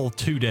for a full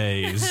 2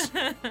 days.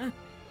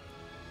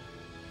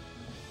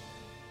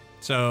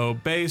 So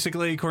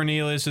basically,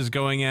 Cornelius is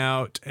going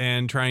out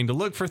and trying to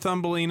look for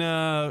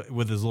Thumbelina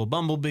with his little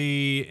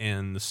bumblebee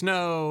in the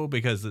snow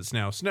because it's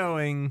now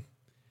snowing.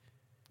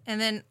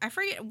 And then I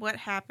forget what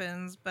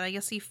happens, but I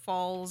guess he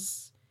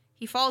falls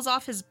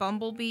off his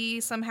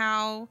bumblebee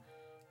somehow,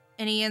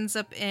 and he ends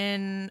up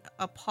in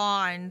a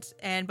pond,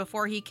 and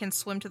before he can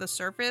swim to the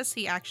surface,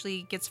 he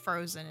actually gets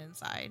frozen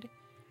inside.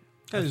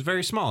 He's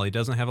very small. He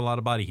doesn't have a lot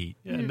of body heat.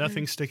 Yeah,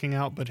 nothing sticking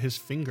out but his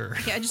finger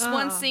Yeah, just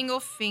one single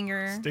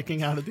finger.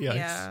 sticking out of the ice.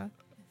 Yeah.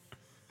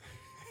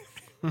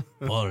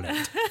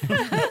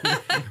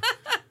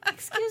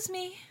 Excuse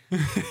me.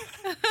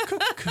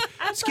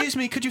 Excuse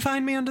me, could you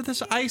find me under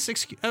this ice?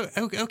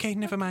 Okay,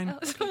 never mind.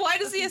 Why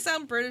does he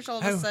sound British all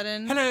of a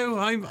sudden? Hello,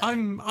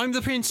 I'm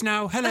the prince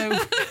now. Hello.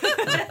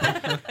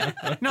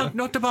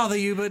 Not to bother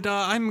you, but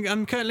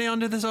I'm currently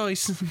under this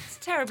ice. It's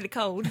terribly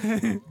cold.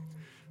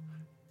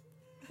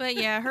 But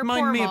yeah, her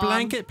Mind poor me mom. a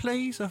blanket,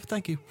 please? Oh,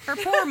 thank you. Her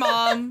poor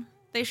mom.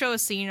 They show a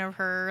scene of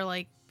her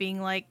like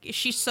being like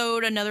she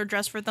sewed another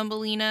dress for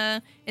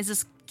Thumbelina. It's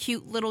this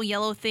cute little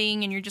yellow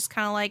thing, and you're just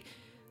kind of like,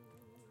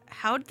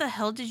 how the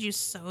hell did you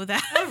sew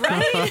that?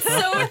 Right? It's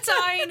so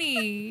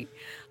tiny.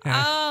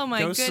 Oh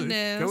my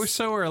goodness. Go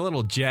sew her a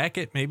little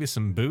jacket, maybe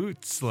some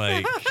boots,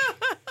 like.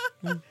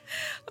 But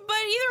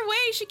either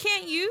way, she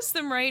can't use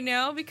them right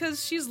now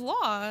because she's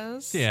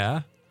lost.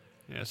 Yeah.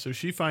 Yeah, so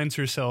she finds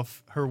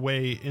her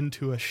way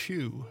into a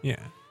shoe Yeah.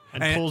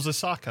 and pulls a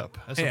sock up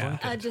as a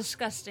blanket. A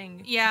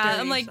disgusting. Yeah, dirty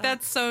I'm like, sock.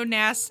 that's so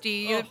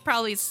nasty. It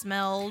probably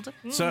smelled.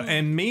 So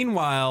and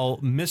meanwhile,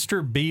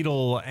 Mr.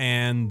 Beetle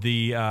and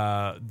the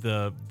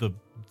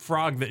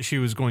frog that she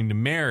was going to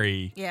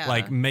marry,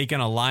 like make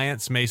an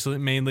alliance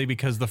mainly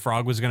because the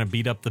frog was going to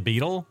beat up the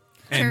beetle.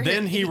 And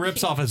then he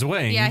rips off his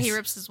wings. Yeah, he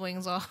rips his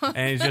wings off.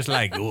 And he's just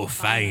like, "Oh,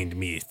 find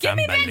me,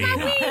 Thumbelina." Give me back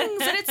my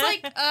wings! And it's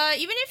like,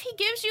 even if he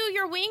gives you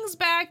your wings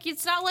back,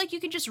 it's not like you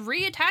can just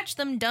reattach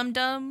them,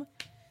 dum-dum.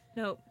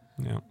 Nope.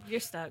 Yeah. You're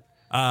stuck.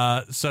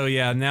 So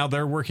yeah, now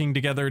they're working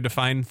together to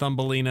find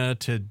Thumbelina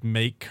to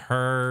make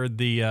her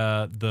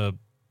the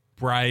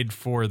bride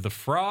for the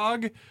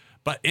frog.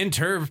 But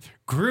enter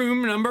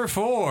groom number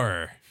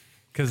 4.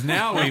 Because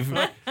now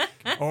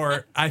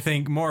or I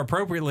think more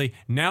appropriately,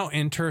 now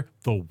enter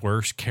the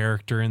worst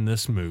character in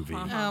this movie.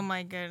 Oh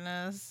my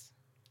goodness.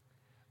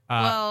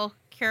 Well,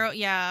 Carol,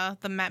 yeah,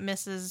 the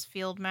Mrs.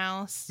 Field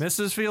Mouse.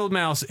 Mrs. Field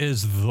Mouse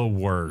is the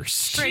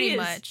worst. Pretty She is-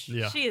 much.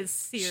 Yeah. She is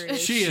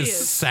serious. She is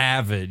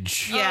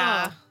savage.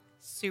 Yeah.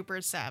 Super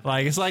savage.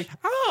 Like, it's like,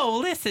 oh,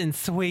 listen,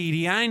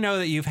 sweetie, I know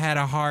that you've had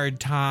a hard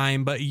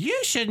time, but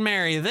you should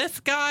marry this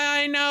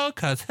guy I know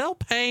because he'll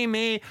pay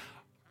me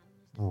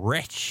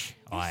rich.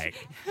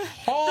 Like,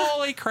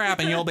 holy crap,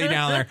 and you'll be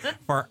down there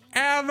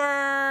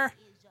forever.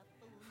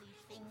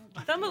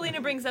 Thumbelina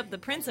brings up the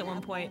prince at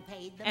one point,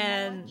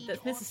 and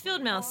Mrs.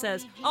 Fieldmouse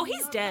says, "Oh,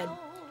 he's dead.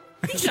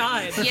 He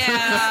died.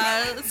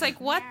 Yeah, it's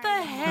like, what the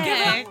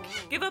heck?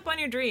 Give up on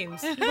your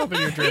dreams. Give up in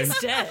your dreams. He's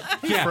dead."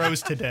 He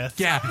froze to death.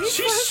 Yeah,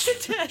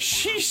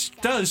 she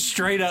does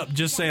straight up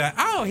just say like,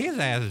 oh, his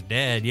ass is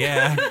dead,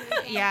 yeah.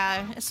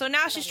 Yeah, so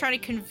now she's trying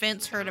to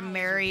convince her to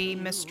marry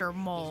Mr.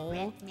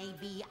 Mole. May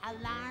be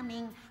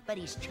alarming, but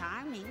he's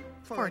charming.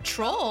 For a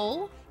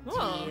troll?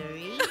 Whoa.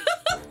 Dearie,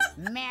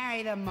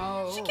 marry the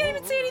mole. Can't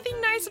even say anything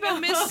nice about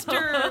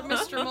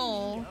Mr.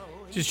 Mole.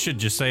 Just should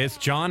just say it's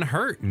John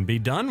Hurt and be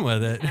done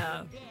with it.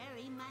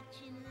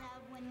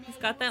 He's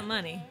got that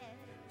money.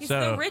 He's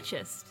So- the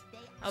richest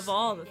of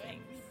all the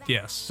things.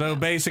 Yes. So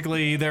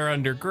basically they're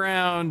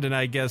underground and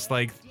I guess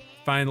like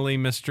finally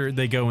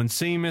they go and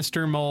see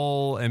Mr.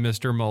 Mole and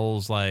Mr.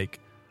 Mole's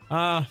like,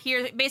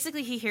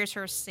 Basically, he hears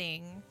her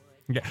sing.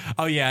 yeah.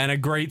 Oh yeah, and a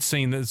great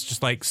scene that's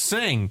just like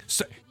sing.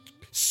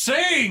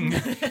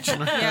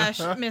 Yeah,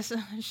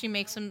 she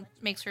makes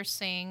her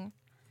sing.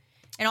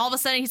 And all of a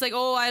sudden, he's like,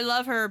 "Oh, I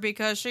love her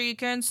because she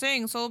can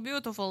sing so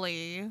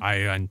beautifully."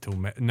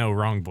 No,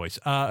 wrong voice.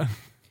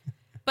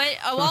 But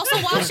also,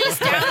 while she's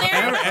down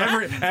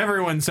there,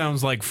 Everyone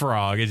sounds like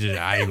Frog. It's just,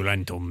 I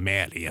want to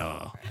marry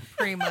her.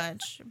 pretty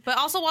much. But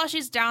also, while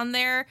she's down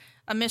there,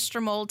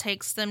 Mr. Mole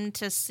takes them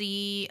to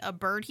see a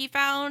bird he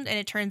found, and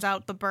it turns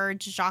out the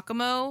bird's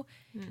Giacomo.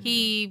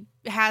 He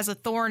has a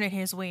thorn in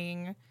his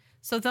wing.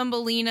 So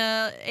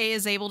Thumbelina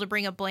is able to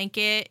bring a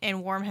blanket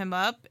and warm him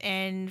up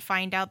and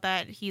find out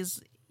that he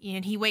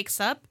wakes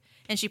up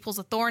and she pulls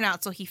a thorn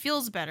out so he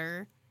feels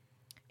better.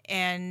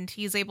 And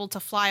he's able to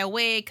fly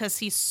away because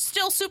he's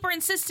still super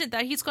insistent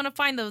that he's going to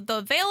find the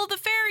Veil of the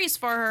Fairies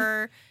for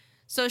her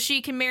so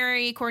she can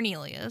marry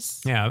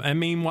Cornelius. Yeah, and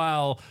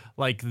meanwhile,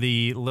 like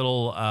the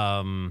little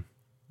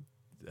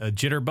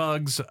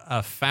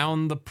jitterbugs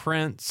found the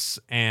prince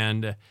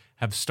and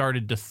have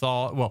started to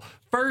thaw. Well,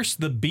 first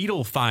the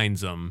beetle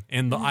finds him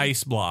in the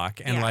ice block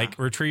and Yeah. like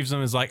retrieves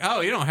him. Is like,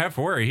 oh, you don't have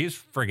to worry, he's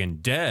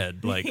friggin'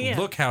 dead. Like, Yeah.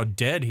 look how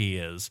dead he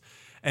is.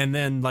 And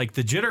then like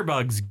the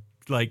jitterbugs,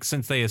 like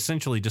since they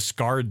essentially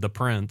discard the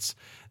prince,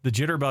 the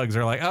jitterbugs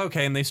are like,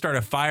 okay, and they start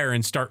a fire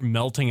and start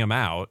melting him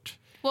out.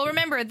 Well,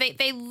 remember,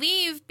 they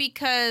leave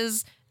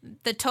because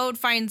the toad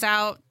finds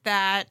out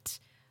that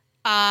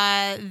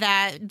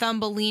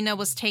Thumbelina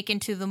was taken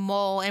to the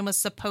mole and was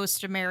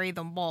supposed to marry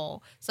the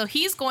mole. So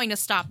he's going to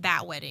stop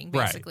that wedding,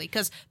 basically.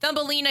 Because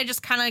Thumbelina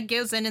just kind of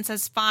gives in and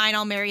says, fine,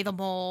 I'll marry the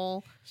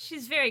mole.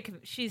 She's very.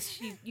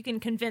 You can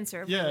convince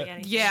her of Yeah. really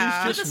anything.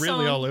 Yeah. She's just With a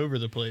really song. all over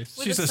the place.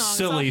 With She's a a song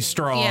silly talking.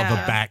 straw of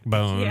Yeah. a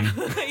backbone.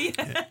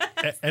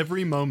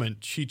 Every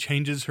moment she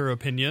changes her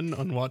opinion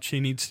on what she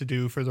needs to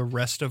do for the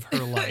rest of her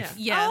life.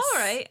 Yes. Oh,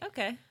 all right.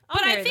 Okay. I'll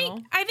But I marry them all.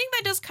 think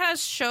that does kind of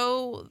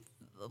show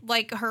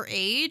like her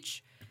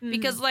age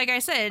because like I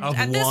said, Of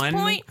at this one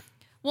point,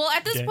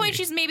 at this day. point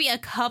she's maybe a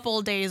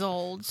couple days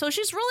old. So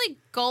she's really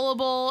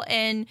gullible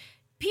and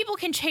people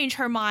can change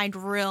her mind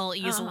real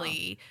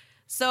easily.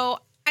 So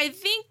I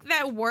think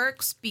that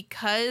works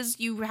because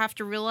you have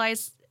to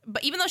realize,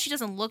 but even though she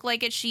doesn't look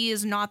like it, she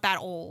is not that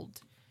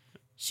old.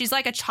 She's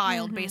like a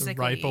child, basically.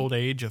 Ripe old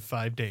age of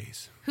 5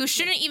 days. Who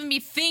shouldn't even be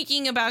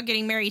thinking about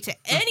getting married to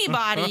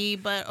anybody,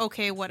 but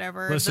okay,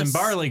 whatever. Listen, This-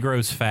 barley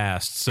grows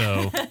fast,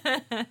 so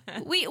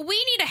We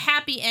need a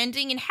happy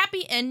ending, and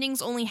happy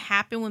endings only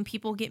happen when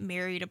people get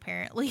married,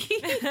 apparently.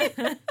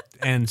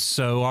 and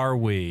so are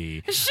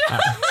we.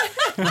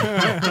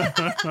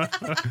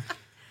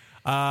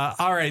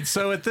 All right,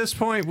 so at this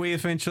point, we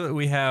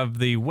have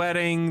the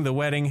wedding. The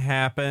wedding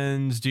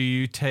happens. Do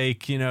you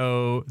take,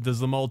 does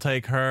the mole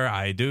take her?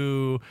 I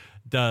do.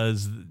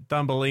 Does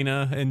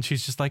Thumbelina? And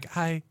she's just like,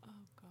 I.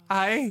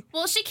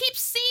 Well, she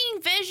keeps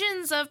seeing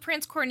visions of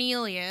Prince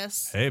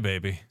Cornelius. Hey,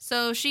 baby.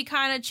 So she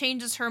kind of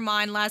changes her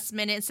mind last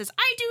minute and says,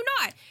 I do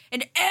not.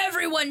 And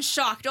everyone's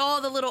shocked.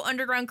 All the little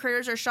underground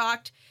critters are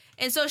shocked.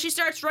 And so she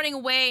starts running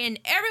away, and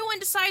everyone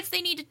decides they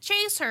need to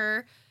chase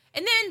her.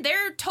 And then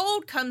their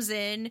toad comes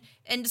in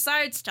and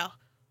decides to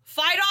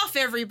fight off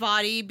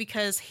everybody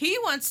because he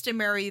wants to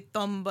marry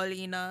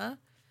Thumbelina.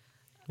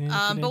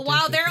 But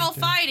while they're all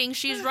fighting,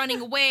 she's running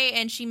away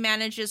and she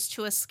manages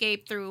to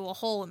escape through a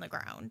hole in the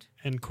ground.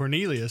 And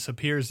Cornelius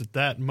appears at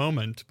that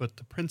moment, but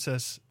the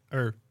princess,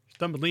 or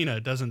Thumbelina,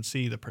 doesn't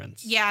see the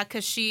prince. Yeah,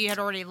 because she had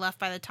already left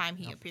by the time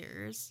he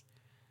appears.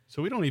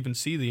 So we don't even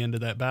see the end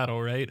of that battle,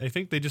 right? I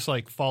think they just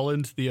fall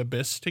into the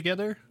abyss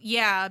together.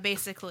 Yeah,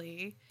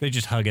 basically. They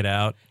just hug it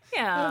out.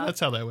 Yeah. That's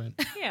how that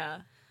went.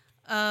 Yeah.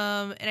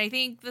 And I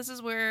think this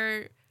is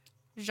where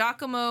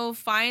Giacomo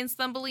finds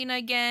Thumbelina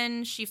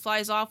again. She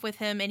flies off with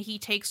him, and he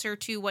takes her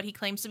to what he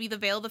claims to be the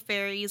Vale of the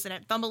Fairies.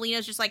 And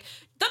Thumbelina's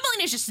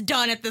just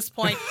done at this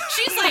point.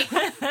 She's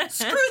like,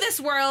 screw this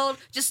world.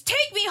 Just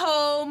take me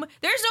home.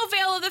 There's no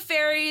Vale of the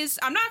Fairies.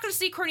 I'm not going to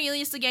see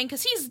Cornelius again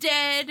because he's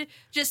dead.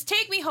 Just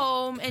take me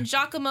home. And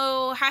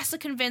Giacomo has to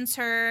convince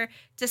her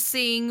to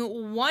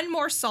sing one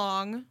more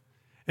song.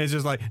 It's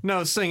just like,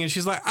 no, sing. And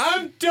she's like,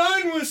 I'm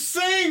done with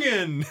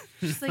singing.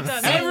 She's like,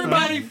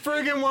 Everybody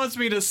friggin' wants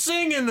me to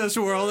sing in this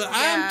world.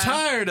 I'm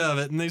tired of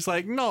it. And he's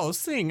like, no,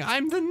 sing.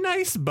 I'm the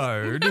nice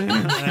bird. And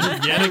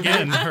yet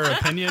again, her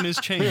opinion is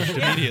changed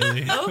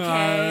immediately. Okay, all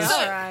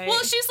right.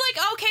 Well, she's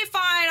like, okay,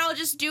 fine. I'll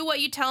just do what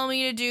you tell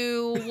me to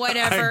do,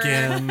 whatever.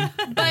 Again.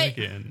 But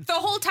the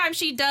whole time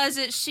she does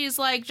it, she's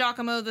like,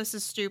 Giacomo, this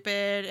is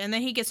stupid. And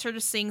then he gets her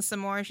to sing some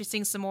more, and she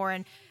sings some more.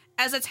 And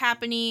as it's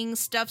happening,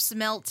 stuff's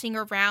melting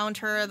around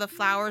her. The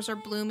flowers are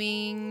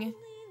blooming. And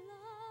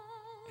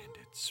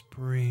it's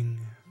spring.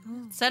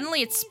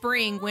 Suddenly it's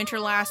spring. Winter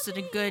lasted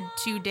a good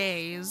 2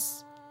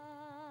 days.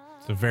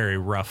 It's a very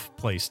rough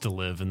place to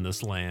live in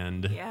this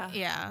land.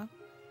 Yeah.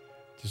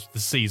 Just the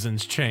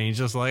seasons change.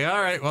 Just like,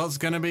 all right, well, it's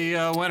going to be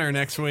winter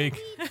next week.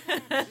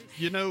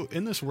 You know,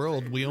 in this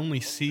world, we only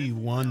see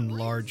one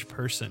large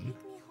person.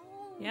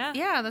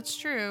 Yeah, that's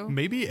true.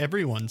 Maybe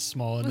everyone's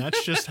small, and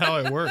that's just how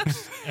it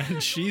works.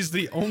 And she's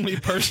the only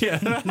person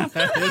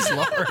that is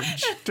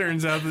large.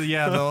 Turns out that,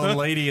 the old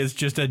lady is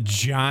just a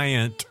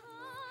giant.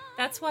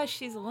 That's why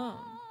she's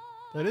alone.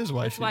 That is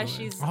why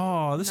she's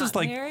Oh, this is not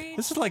like married?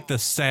 this is like the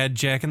sad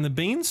Jack and the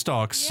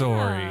Beanstalk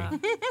story.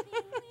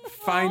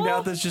 Find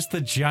out there's just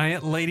the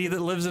giant lady that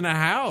lives in a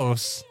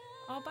house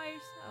all by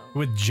yourself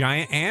with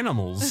giant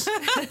animals.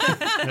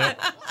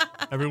 Yep.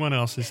 Everyone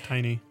else is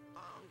tiny.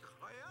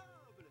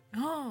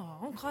 Oh,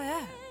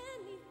 incroyable.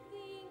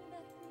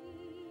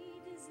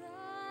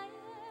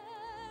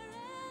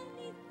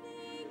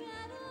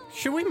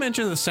 Should we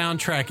mention the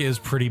soundtrack is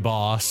pretty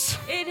boss?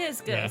 It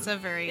is good. Yeah. It's a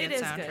very good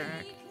is soundtrack.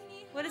 Good.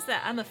 What is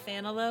that? I'm a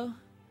Fanilow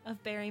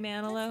of Barry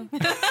Manilow.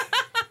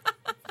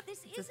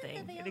 It's a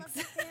thing. It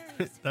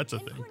exists. That's a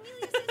thing.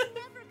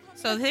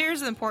 So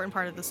here's the important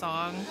part of the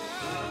song.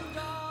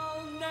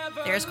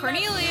 There's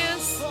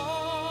Cornelius.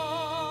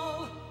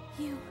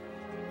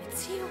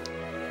 It's you,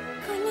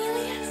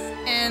 Cornelius.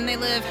 And they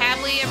live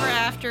happily ever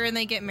after, and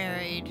they get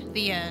married.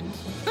 The end.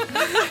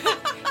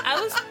 I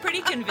was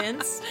pretty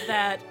convinced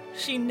that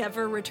she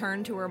never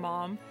returned to her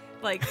mom.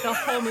 Like, the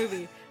whole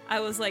movie. I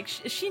was like,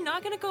 is she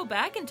not going to go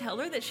back and tell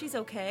her that she's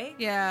okay?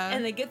 Yeah.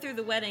 And they get through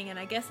the wedding, and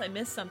I guess I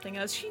missed something.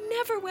 She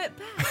never went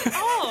back at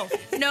all.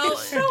 No.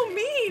 It's so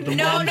mean. The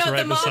No, mom's the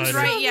right mom's beside her.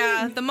 right.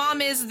 Yeah, the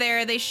mom is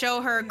there. They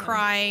show her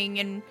crying,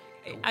 and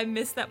I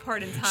missed that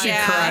part entirely. She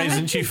Yeah. cries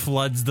and she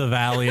floods the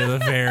Valley of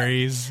the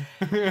Fairies.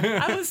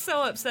 I was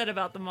so upset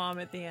about the mom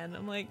at the end.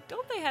 I'm like,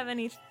 don't they have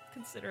any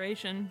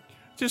consideration?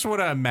 Just want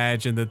to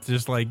imagine that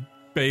just like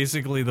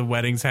basically the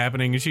wedding's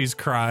happening and she's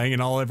crying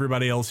and all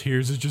everybody else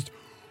hears is just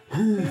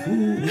You're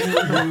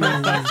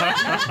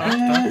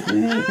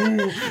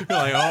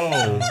like,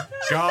 oh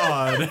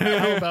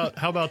God.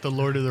 How about the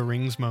Lord of the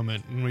Rings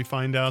moment when we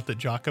find out that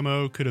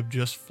Giacomo could have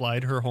just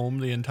flied her home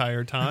the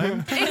entire time?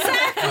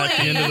 exactly At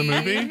the end of the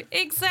movie?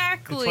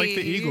 Exactly. It's like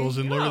the Eagles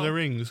in Lord of the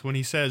Rings when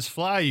he says,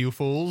 "Fly, you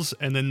fools,"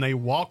 and then they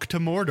walk to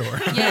Mordor.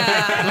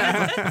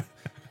 Yeah.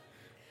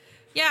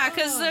 Yeah,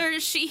 because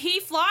he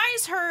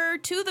flies her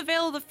to the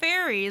Vale of the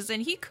Fairies,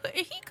 and he could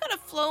have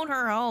flown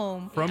her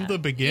home From the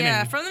beginning.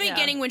 Yeah, from the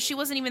beginning when she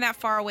wasn't even that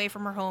far away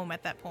from her home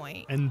at that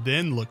point. And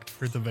then looked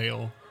for the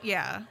veil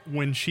Yeah,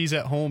 when she's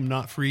at home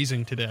not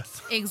freezing to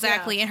death.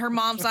 exactly, and her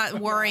mom's not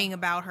worrying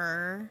about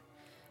her.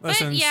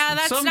 Listen, But yeah,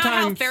 that's not how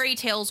sometimes- fairy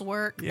tales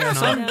work. Yeah,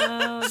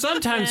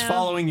 sometimes No.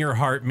 following your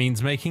heart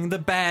means making the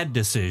bad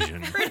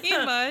decision. Pretty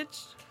much.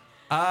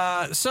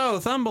 So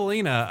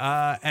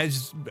Thumbelina,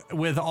 as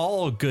with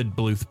all good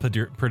Bluth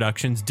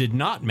productions, did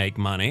not make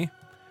money.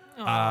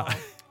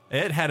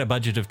 It had a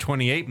budget of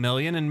 $28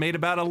 million and made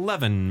about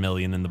 $11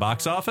 million in the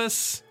box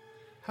office.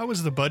 How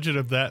was the budget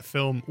of that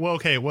film? Well,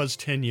 okay, it was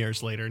 10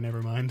 years later.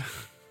 Never mind.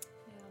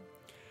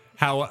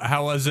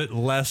 How was it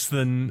less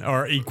than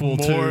or equal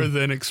More to?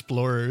 than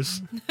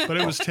Explorers. But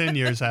it was 10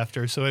 years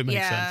after, so it makes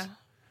Yeah. sense.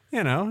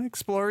 You know,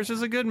 Explorers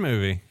is a good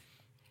movie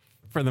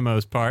for the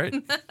most part.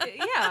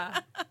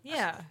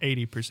 Yeah.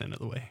 80% of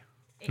the way.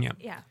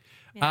 Yeah.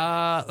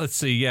 Let's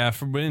see. Yeah,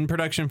 in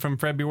production from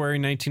February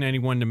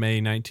 1991 to May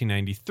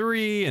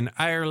 1993 in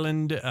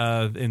Ireland,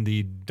 in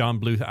the Don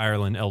Bluth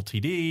Ireland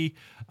Ltd.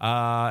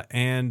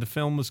 And the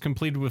film was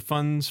completed with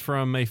funds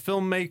from a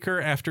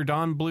filmmaker after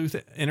Don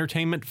Bluth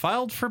Entertainment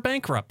filed for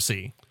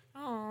bankruptcy.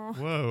 Oh.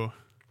 Whoa.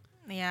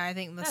 Yeah, I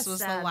think this That's was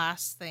sad. the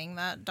last thing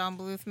that Don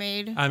Bluth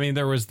made. I mean,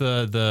 there was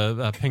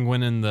the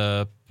Penguin and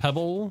the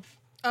Pebble.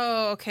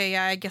 Oh, okay.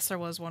 Yeah, I guess there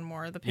was one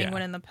more. The Penguin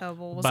Yeah. and the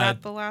Pebble. Was But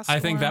that the last one? I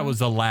think that was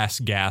the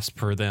last gasp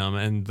for them,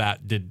 and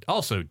that did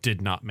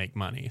not make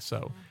money.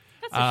 So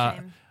That's a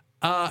shame.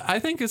 I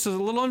think this is a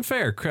little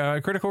unfair.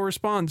 Critical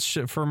response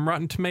from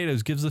Rotten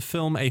Tomatoes gives the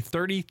film a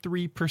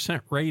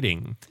 33%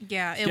 rating.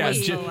 Yeah, it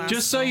was the last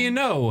just so one. you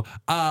know,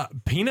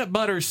 Peanut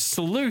Butter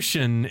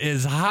Solution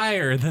is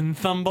higher than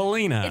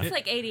Thumbelina. It's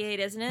like 88,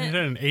 isn't It it? had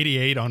an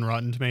 88 on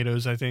Rotten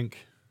Tomatoes, I think.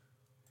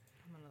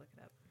 I'm gonna look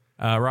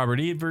it up. Robert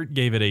Ebert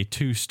gave it a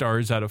 2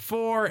 stars out of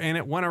 4, and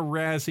it won a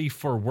Razzie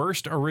for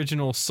Worst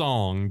Original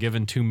Song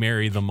given to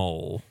Mary the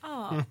Mole.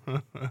 Oh,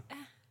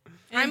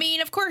 I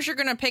mean, of course, you're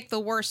going to pick the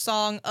worst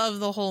song of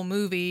the whole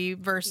movie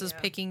versus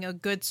Yeah. picking a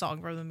good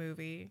song from the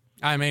movie.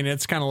 I mean,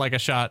 it's kind of like a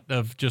shot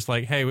of just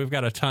like, hey, we've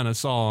got a ton of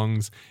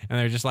songs, and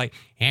they're just like,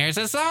 here's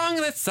a song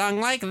that's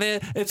sung like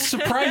this. It's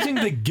surprising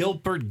the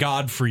Gilbert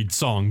Gottfried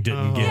song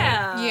didn't get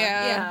it.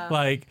 Yeah.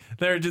 Like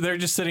they're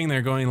just sitting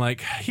there going like,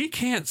 he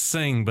can't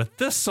sing, but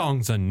this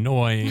song's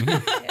annoying.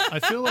 I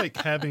feel like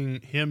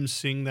having him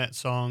sing that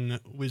song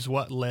was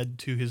what led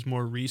to his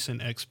more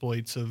recent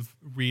exploits of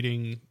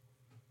reading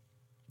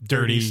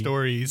dirty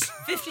stories.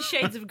 50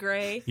 Shades of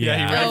Grey. Yeah,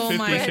 he read Oh 50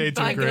 my Shades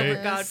by of Grey.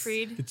 Gilbert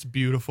Gottfried. It's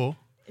beautiful.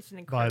 It's an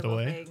By the incredible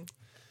way. thing.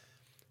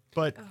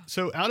 But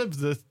so out of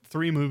the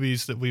 3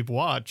 movies that we've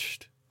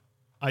watched,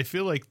 I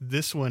feel like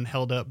this one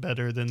held up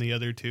better than the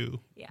other 2.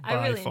 Yeah, I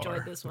by really far.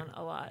 enjoyed this one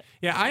a lot.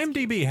 Yeah,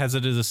 IMDb has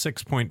it as a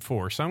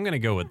 6.4, so I'm going to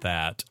go with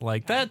that.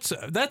 Like that's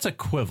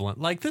equivalent.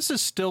 Like this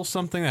is still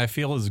something that I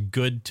feel is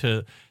good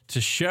to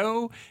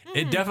show.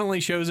 It definitely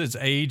shows its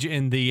age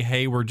in the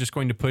hey, we're just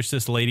going to push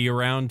this lady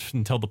around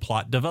until the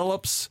plot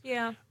develops.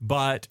 Yeah.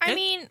 But I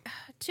mean,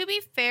 to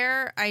be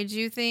fair, I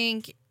do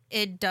think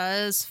it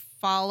does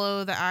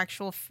follow the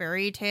actual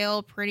fairy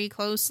tale pretty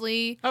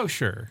closely. oh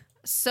sure.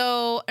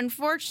 So,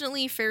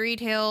 unfortunately, fairy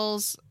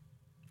tales,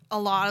 a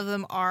lot of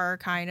them are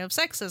kind of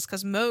sexist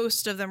because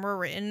most of them were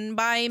written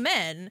by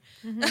men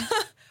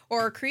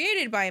or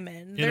created by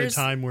men. In a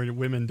time where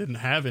women didn't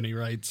have any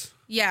rights.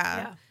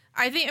 Yeah.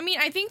 I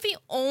think the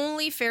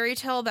only fairy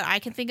tale that I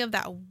can think of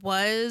that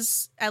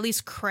was at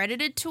least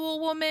credited to a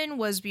woman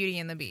was Beauty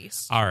and the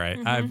Beast. All right,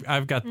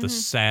 I've got the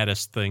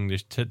saddest thing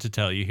to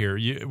tell you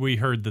here. We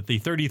heard that the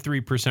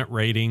 33%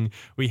 rating.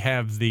 We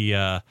have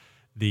the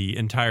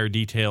entire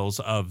details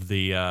of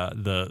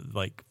the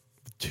like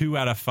 2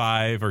 out of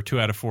 5 or 2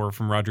 out of 4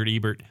 from Roger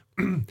Ebert.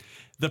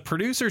 The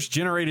producers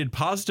generated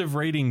positive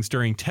ratings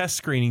during test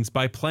screenings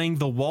by playing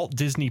the Walt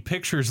Disney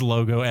Pictures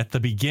logo at the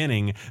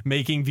beginning,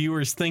 making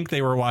viewers think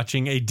they were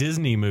watching a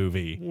Disney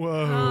movie.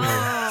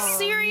 Whoa.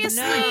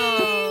 Seriously?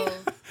 No.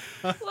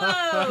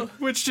 Whoa.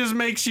 Which just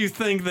makes you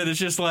think that it's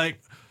just like,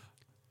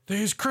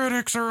 these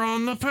critics are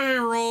on the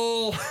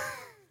payroll.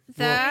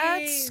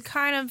 That's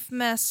kind of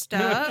messed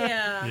up.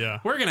 Yeah. Yeah.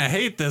 We're going to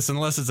hate this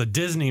unless it's a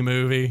Disney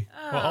movie.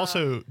 Well,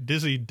 also,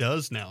 Disney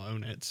does now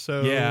own it.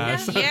 So Yeah.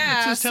 so Yeah,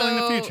 it's just telling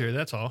the so- future.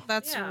 That's all.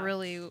 That's Yeah.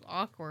 really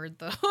awkward,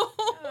 though.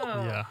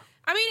 Oh. Yeah.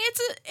 I mean,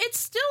 it's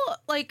still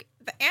like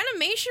the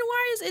animation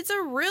wise, it's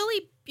a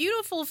really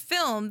beautiful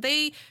film.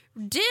 They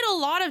did a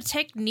lot of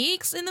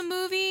techniques in the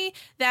movie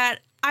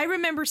that I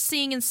remember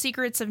seeing in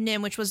Secrets of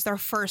NIMH, which was their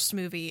first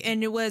movie,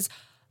 and it was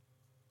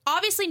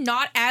obviously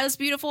not as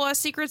beautiful as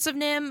Secrets of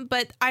NIMH,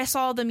 but I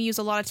saw them use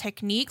a lot of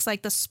techniques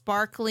like the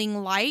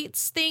sparkling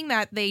lights thing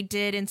that they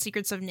did in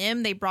Secrets of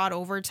NIMH. They brought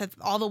over to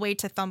all the way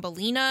to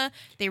Thumbelina.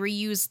 They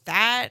reused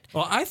that.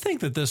 Well, I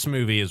think that this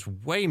movie is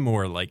way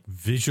more like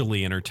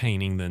visually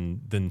entertaining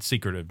than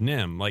Secret of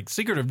NIMH. Like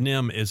Secret of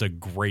NIMH is a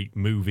great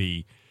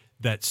movie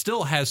that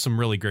still has some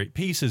really great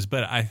pieces,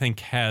 but I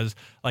think has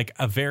like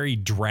a very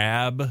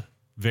drab,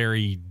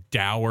 very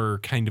dour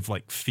kind of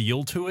like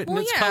feel to it in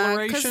its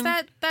coloration.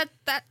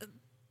 Because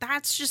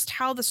that's just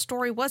how the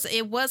story was.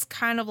 It was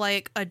kind of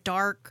like a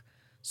dark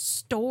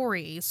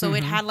story, so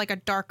it had like a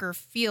darker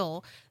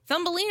feel.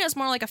 Thumbelina is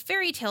more like a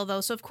fairy tale,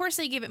 though, so of course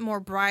they give it more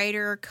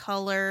brighter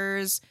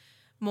colors,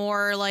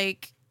 more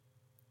like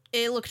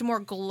it looked more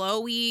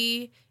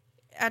glowy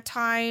at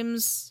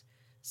times.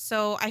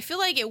 So I feel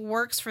like it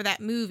works for that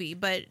movie,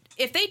 but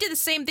if they did the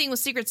same thing with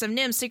Secrets of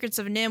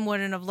NIMH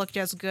wouldn't have looked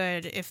as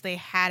good if they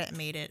hadn't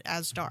made it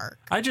as dark.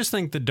 I just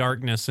think the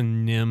darkness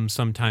in NIMH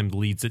sometimes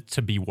leads it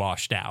to be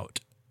washed out.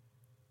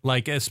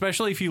 Like,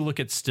 especially if you look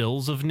at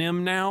stills of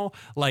NIMH now,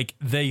 like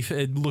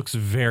it looks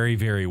very,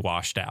 very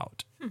washed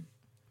out.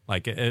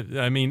 Like,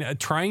 I mean,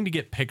 trying to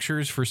get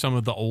pictures for some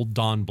of the old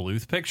Don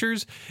Bluth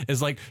pictures is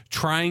like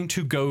trying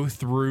to go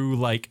through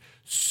like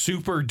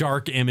super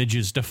dark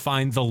images to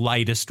find the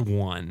lightest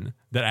one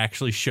that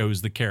actually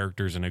shows the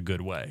characters in a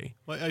good way.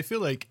 Well, I feel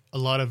like a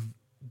lot of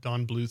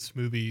Don Bluth's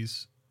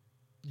movies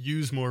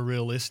use more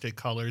realistic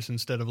colors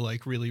instead of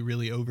like really,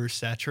 really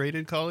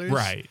oversaturated colors.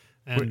 Right.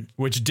 And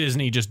Which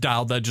Disney just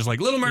dialed that, just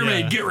like Little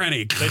Mermaid, Yeah. get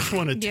ready. they just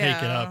want to take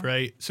it Yeah. up,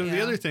 right? So the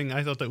Yeah. other thing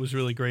I thought that was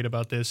really great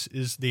about this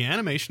is the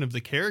animation of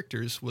the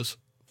characters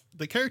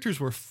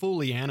were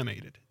fully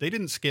animated. They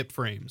didn't skip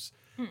frames.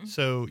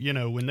 So,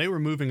 when they were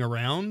moving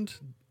around,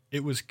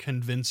 it was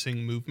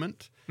convincing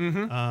movement,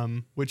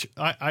 which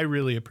I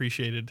really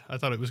appreciated. I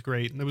thought it was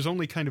great. And there was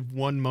only kind of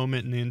one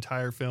moment in the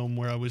entire film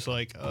where I was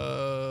like,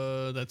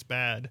 that's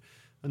bad.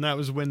 And that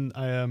was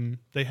when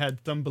they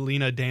had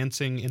Thumbelina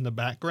dancing in the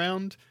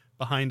background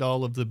behind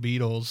all of the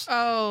beetles.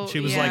 Oh, She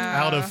was like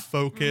out of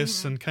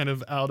focus and kind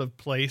of out of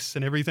place,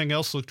 and everything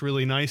else looked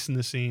really nice in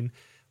the scene.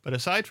 But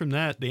aside from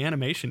that, the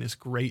animation is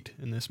great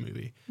in this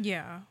movie.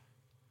 Yeah.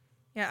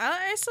 Yeah,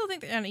 I still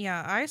think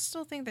I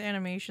still think the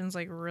animation's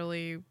like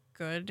really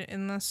good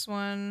in this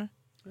one.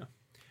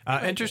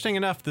 Interesting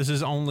enough, this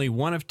is only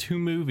one of 2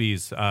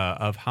 movies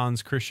of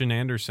Hans Christian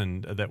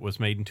Andersen that was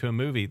made into a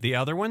movie. The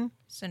other one?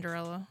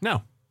 Cinderella.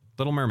 No,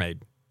 Little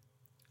Mermaid.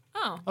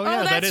 Oh. Oh,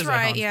 yeah, that that's is a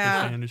right, Hans yeah.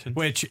 Christian Andersen.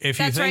 Which, if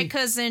That's you right, think,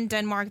 because in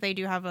Denmark they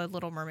do have a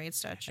Little Mermaid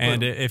statue.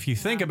 and if you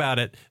think about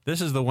it,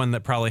 this is the one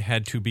that probably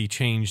had to be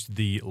changed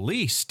the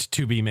least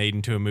to be made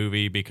into a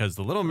movie because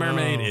the Little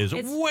Mermaid is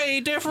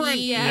way different.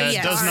 Yeah,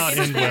 it does not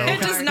end well.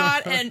 It does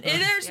not end.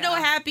 There's no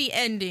happy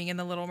ending in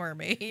the Little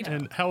Mermaid.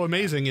 And how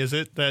amazing is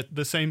it that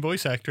the same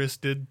voice actress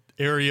did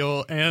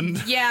Ariel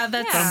and Yeah,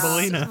 that's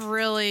Thumbelina.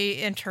 really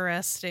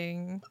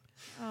interesting.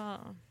 Oh.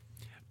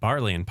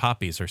 Barley and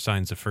poppies are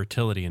signs of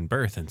fertility and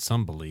birth in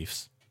some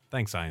beliefs.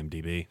 Thanks,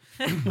 IMDb.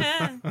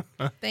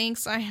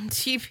 Thanks,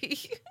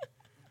 IMDb.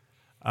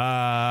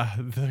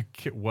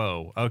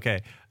 Whoa.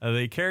 Okay.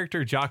 The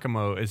character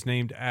Giacomo is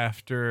named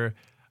after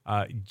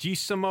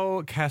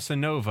Giacomo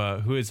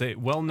Casanova, who is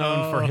well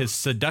known for his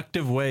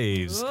seductive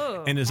ways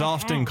and is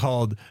often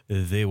called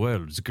the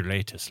world's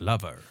greatest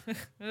lover.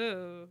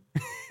 Ooh.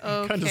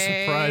 Kind of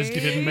surprised he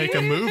didn't make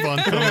a move on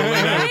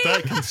Thumbelina with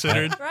that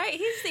considered. Right?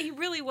 He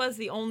really was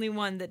the only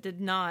one that did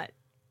not.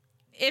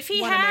 If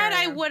he Wanna had,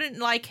 marry I her. wouldn't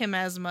like him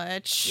as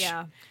much.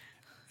 Yeah.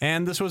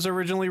 And this was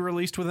originally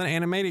released with an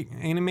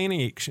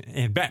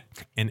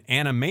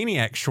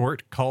Animaniac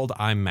short called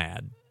I'm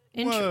Mad.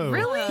 Whoa.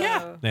 Really?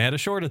 Yeah. They had a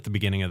short at the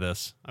beginning of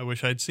this. I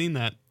wish I'd seen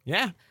that.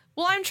 Yeah.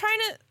 Well,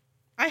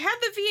 I had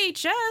the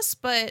VHS,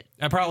 but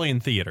Probably in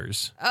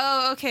theaters.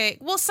 oh, okay.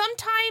 Well,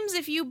 sometimes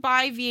if you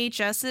buy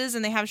VHSs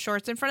and they have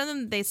shorts in front of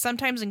them, they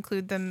sometimes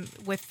include them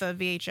with the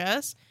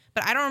VHS,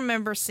 but I don't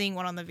remember seeing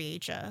one on the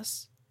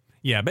VHS.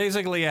 Yeah,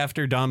 basically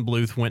after Don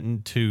Bluth went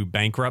into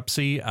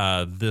bankruptcy,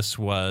 this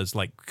was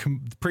like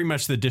pretty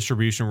much the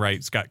distribution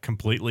rights got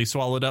completely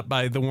swallowed up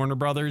by the Warner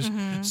Brothers.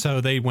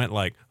 So they went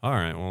like, all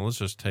right, well, let's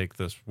just take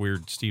this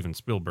weird Steven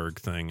Spielberg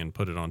thing and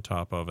put it on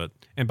top of it.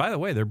 And by the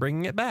way, they're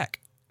bringing it back.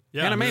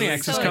 Yeah, I'm really Animaniacs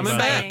is excited coming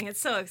about that. back.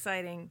 It's so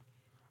exciting.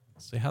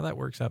 See how that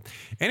works out.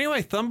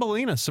 Anyway,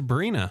 Thumbelina,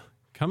 Sabrina,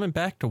 coming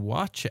back to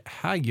watch it.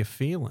 How you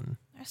feeling?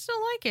 I still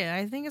like it.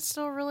 I think it's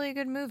still a really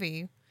good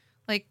movie.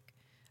 Like,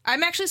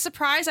 I'm actually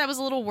surprised. I was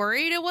a little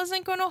worried it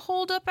wasn't going to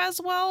hold up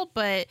as well,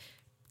 but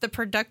the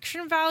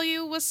production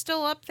value was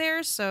still up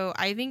there, so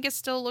I think it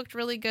still looked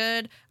really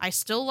good. I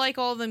still like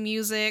all the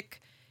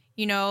music.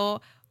 You know,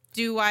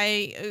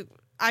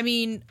 I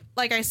mean,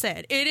 like I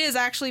said, it is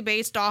actually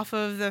based off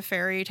of the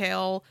fairy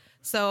tale,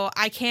 so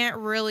I can't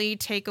really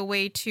take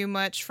away too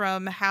much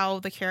from how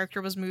the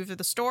character was moved through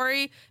the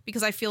story,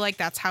 because I feel like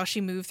that's how she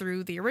moved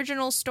through the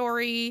original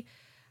story.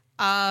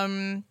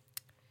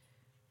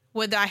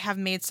 Would I have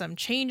made some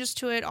changes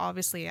to it?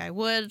 Obviously, I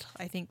would.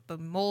 I think the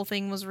mole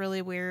thing was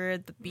really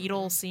weird. The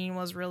beetle scene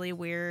was really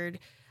weird.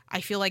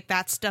 I feel like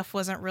that stuff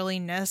wasn't really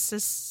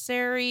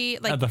necessary.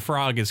 Like, The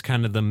frog is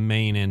kind of the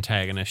main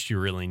antagonist you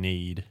really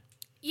need.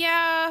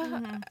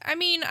 yeah, I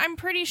mean, I'm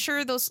pretty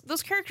sure those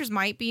characters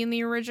might be in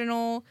the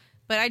original,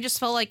 but I just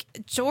felt like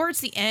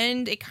towards the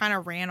end it kind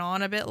of ran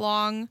on a bit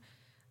long.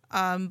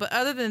 But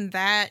other than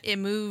that, it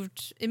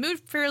moved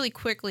fairly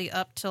quickly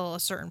up till a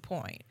certain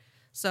point.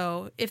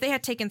 So if they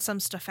had taken some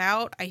stuff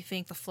out, I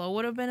think the flow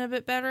would have been a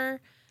bit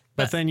better.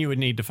 But then you would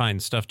need to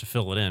find stuff to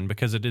fill it in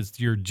because it is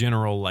your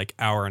general like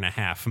hour and a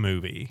half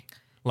movie.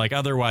 Like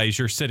otherwise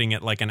you're sitting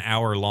at like an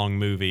hour long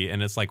movie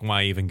and it's like,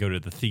 why even go to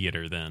the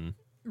theater then?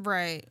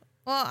 Right.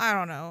 Well, I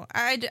don't know.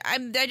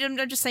 I'm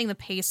just saying the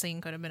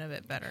pacing could have been a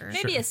bit better.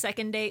 Maybe a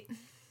second date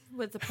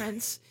with the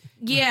prince.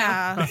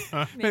 Yeah.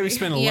 Maybe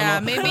spend a Yeah,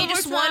 little. maybe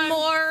just more one time.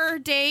 more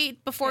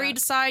date before Yeah. you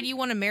decide you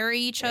want to marry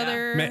each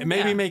other.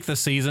 Maybe make the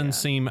season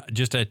seem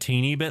just a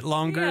teeny bit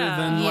longer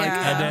than like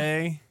Yeah. a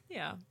day.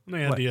 Yeah.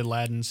 They had the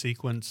Aladdin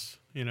sequence,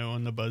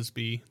 on the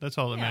Busby. That's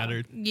all that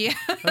mattered. Yeah.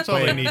 That's all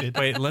they needed.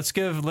 Wait, let's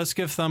give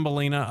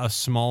Thumbelina a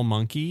small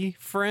monkey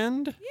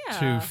friend Yeah.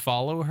 to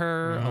follow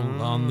her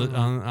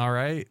on all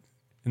right,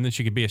 and then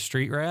she could be a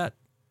street rat.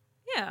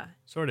 Yeah.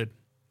 Sorted.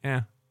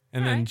 Yeah,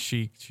 and then right.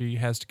 she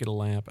has to get a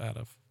lamp out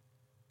of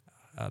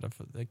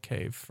the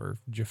cave for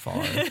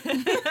Jafar.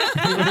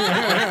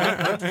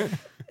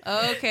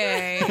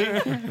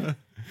 Okay.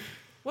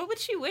 What would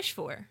she wish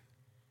for?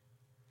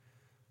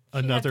 She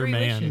had Another 3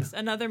 man. wishes.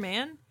 Another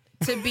man?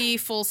 To be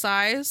full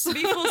size.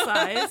 Be full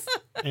size.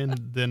 And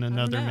then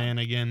another know. man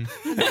again.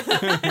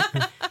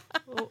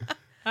 Well,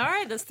 all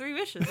right, that's 3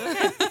 wishes.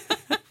 Okay.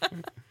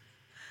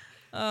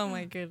 Oh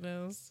my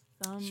goodness.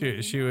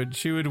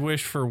 she would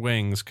wish for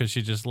wings because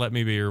she just let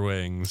me be her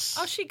wings.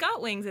 Oh, she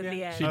got wings at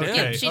the end. She did. Okay,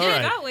 Yep, she all did.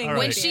 right, Got wings. all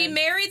When right. she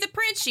married the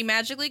prince, she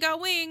magically got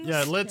wings.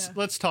 Yeah,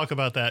 let's talk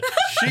about that.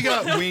 She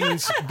got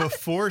wings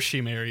before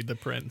she married the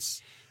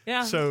prince.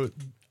 Yeah. So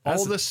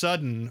all of a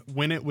sudden,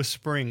 when it was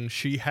spring,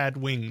 she had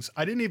wings.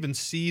 I didn't even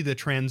see the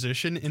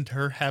transition into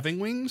her having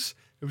wings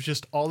It was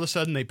just all of a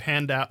sudden they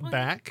panned out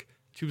back.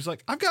 She was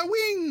like, I've got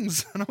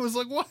wings. And I was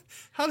like, what?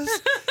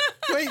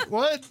 Wait,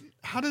 what?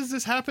 How does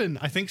this happen?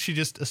 I think she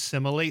just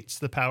assimilates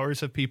the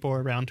powers of people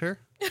around her.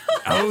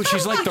 Oh,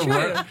 she's like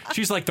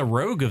the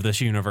rogue of this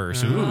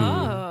universe. Ooh.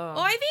 Well,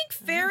 I think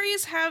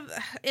fairies have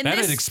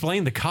That'd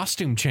explain the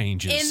costume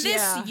changes. in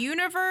this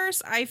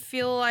universe. I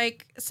feel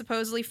like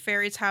supposedly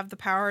fairies have the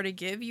power to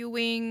give you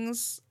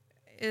wings,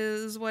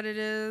 is what it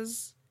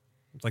is.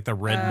 It's like the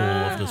Red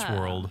Bull of this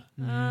world.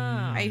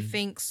 I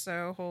think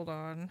so. Hold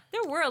on.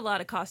 There were a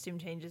lot of costume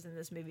changes in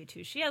this movie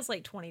too. She has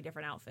like 20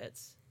 different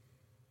outfits.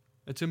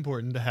 It's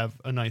important to have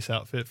a nice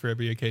outfit for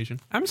every occasion.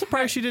 I'm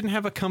surprised she didn't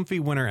have a comfy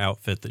winter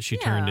outfit that she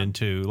turned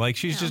into. Like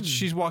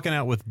she's walking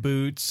out with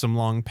boots, some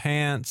long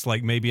pants,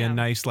 like maybe a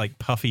nice like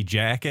puffy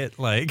jacket,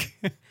 like.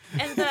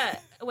 And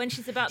when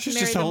she's about to marry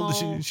just the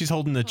mole, she's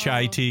holding the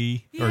chai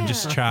tea or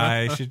just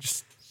chai. She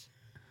just.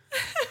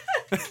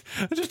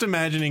 I'm just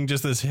imagining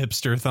just this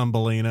hipster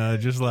Thumbelina,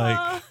 just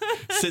like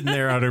sitting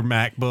there on her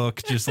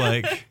MacBook, just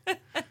like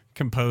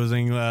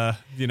composing,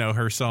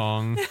 her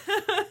song.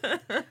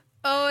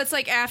 Oh, it's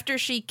like after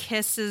she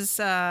kisses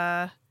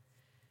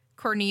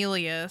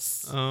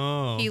Cornelius.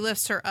 Oh, He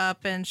lifts her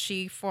up and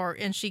she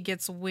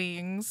gets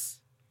wings.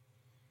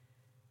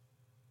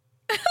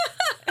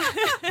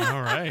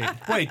 all right.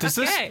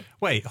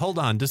 Wait, hold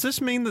on. Does this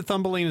mean that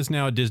Thumbelina is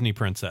now a Disney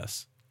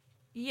princess?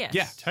 yes.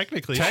 Yeah.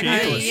 Technically,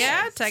 Technically. she is.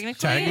 Yeah, technically.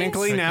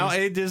 Technically now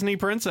a Disney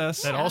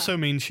princess. That also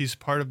means she's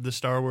part of the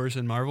Star Wars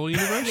and Marvel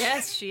universe.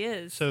 Yes, she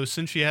is. So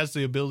since she has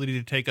the ability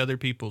to take other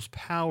people's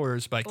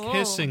powers by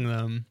kissing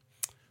them,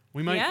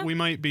 we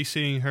might be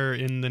seeing her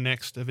in the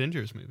next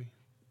Avengers movie.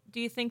 Do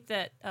you think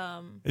that?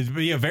 It'd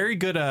be a very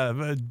good,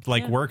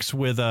 works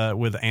with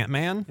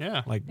Ant-Man.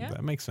 Yeah.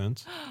 That makes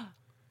sense.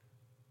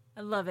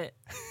 I love it.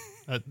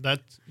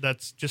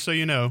 That's just so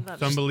you know,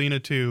 Love it. Thumbelina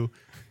 2,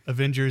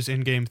 Avengers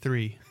Endgame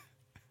 3.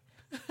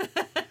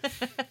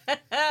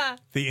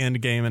 The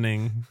end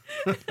gaming.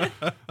 This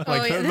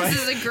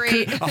is a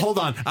great. Hold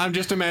on. I'm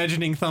just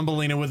imagining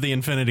Thumbelina with the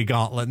Infinity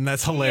Gauntlet, and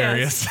that's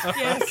hilarious.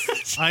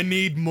 Yes. I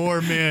need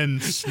more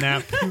men.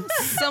 Snap.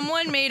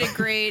 Someone made a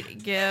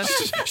great gift.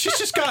 She's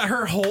just got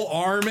her whole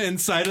arm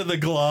inside of the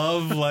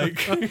glove.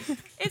 Like,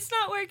 It's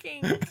not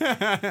working.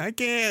 I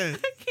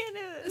can't. Can't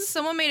do it.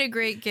 Someone made a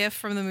great gift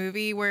from the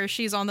movie where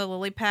she's on the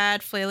lily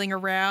pad flailing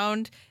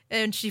around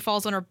and she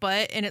falls on her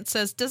butt and it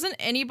says, "Doesn't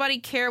anybody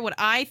care what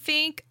I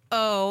think?"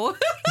 Oh.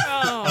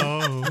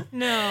 Oh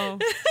no,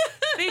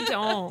 they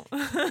don't.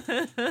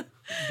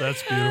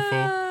 That's beautiful.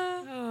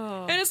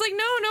 And it's like,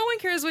 no one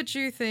cares what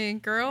you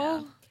think,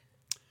 girl.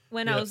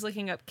 When I was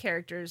looking up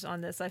characters on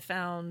this, I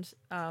found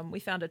we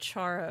found a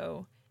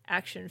Charo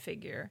action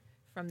figure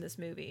from this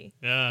movie.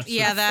 Yeah.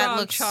 Yeah, that Frog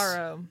looks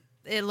Charo.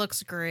 It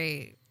looks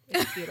great.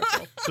 It's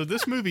beautiful. So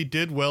this movie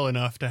did well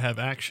enough to have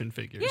action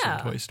figures Yeah.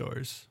 in toy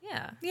stores.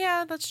 Yeah.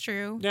 Yeah, that's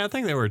true. Yeah, I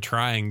think they were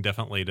trying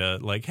definitely to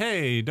like,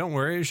 hey, don't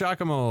worry,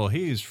 Giacomo,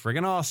 he's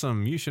friggin'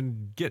 awesome. You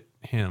should get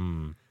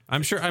him.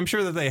 I'm sure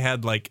that they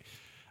had like,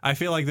 I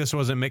feel like this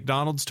wasn't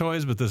McDonald's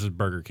toys, but this is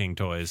Burger King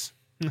toys.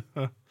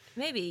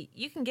 Maybe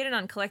you can get it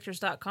on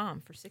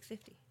collectors.com for $6.50.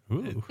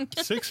 Ooh.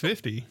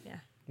 $6.50. Yeah.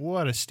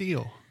 What a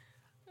steal.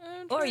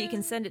 Or you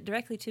can send it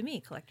directly to me,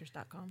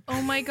 collectors.com.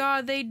 Oh my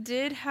god, they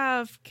did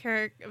have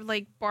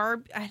like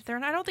Barbie. I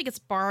don't think it's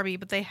Barbie,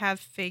 but they have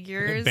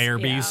figures.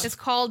 Bearbies. It's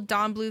called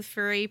Don Bluth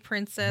Furry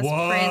Princess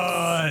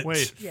What?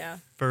 Wait, Yeah.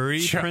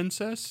 furry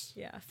princess?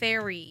 Yeah.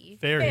 Fairy.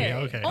 Fairy, Fairy.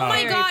 okay. Oh my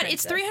Fairy god,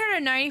 princess. it's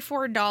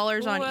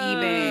 $394 on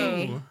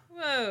eBay.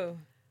 Whoa.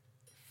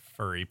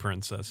 Furry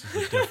princess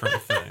is a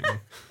different thing.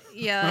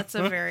 Yeah, that's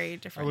a very I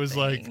different was thing.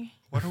 like,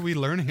 what are we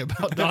learning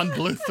about Don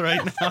Bluth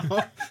right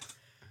now?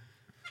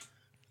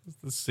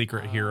 The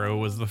secret hero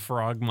was the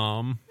frog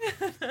mom.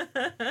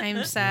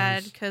 I'm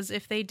sad because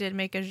if they did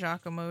make a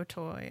Giacomo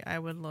toy, I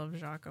would love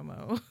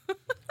Giacomo.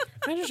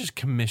 Imagine just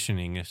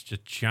commissioning this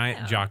just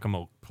giant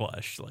Giacomo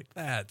plush. Like,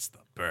 that's the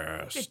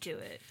best. You could do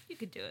it. You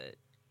could do it.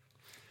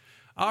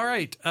 All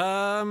right.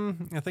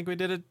 I think we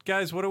did it.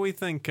 Guys, what do we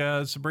think?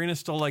 Sabrina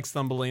still likes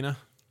Thumbelina.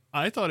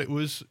 I thought it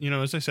was,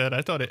 as I said,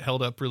 I thought it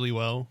held up really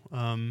well.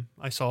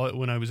 I saw it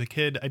when I was a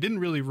kid. I didn't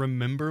really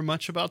remember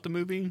much about the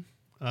movie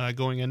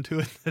going into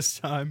it this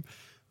time.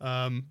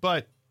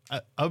 But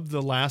of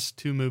the last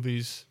two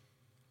movies,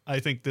 I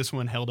think this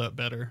one held up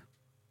better,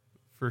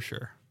 for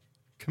sure,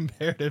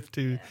 comparative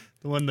to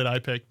the one that I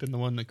picked and the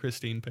one that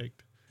Christine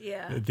picked.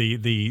 Yeah.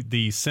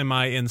 The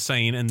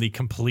semi-insane and the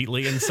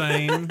completely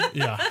insane.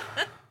 Yeah.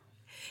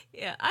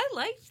 Yeah. I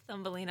liked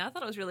Thumbelina. I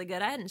thought it was really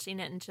good. I hadn't seen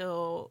it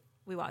until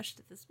we watched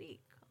it this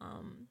week.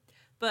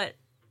 But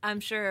I'm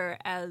sure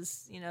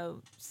as,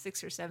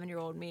 6 or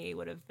 7-year-old me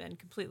would have been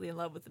completely in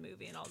love with the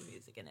movie and all the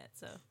music in it.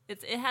 So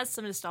it has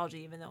some nostalgia,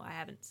 even though I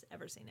haven't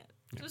ever seen it.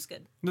 It was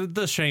good.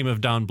 The shame of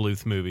Don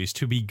Bluth movies,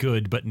 to be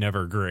good but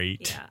never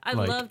great. Yeah, I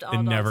loved All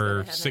and Dogs Go never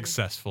to Heaven.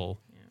 successful.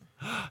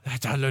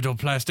 That's a little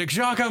plastic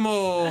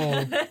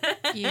Giacomo.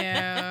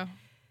 Yeah.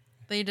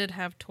 They did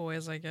have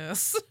toys, I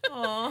guess.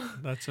 Aw.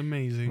 That's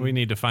amazing. We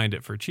need to find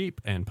it for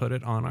cheap and put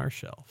it on our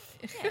shelf.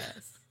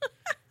 Yes.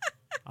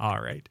 All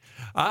right.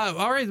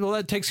 Well,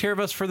 that takes care of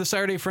us for the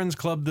Saturday Friends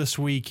Club this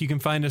week. You can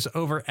find us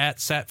over at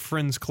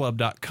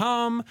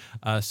satfriendsclub.com,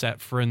 Sat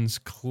Friends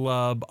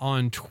Club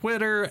on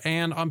Twitter,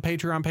 and on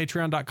Patreon,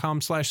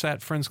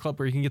 patreon.com/satfriendsclub,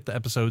 where you can get the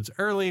episodes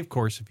early. Of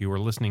course, if you were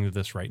listening to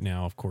this right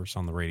now, of course,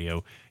 on the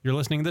radio, you're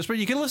listening to this, but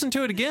you can listen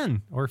to it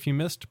again. Or if you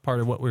missed part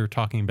of what we were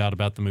talking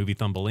about the movie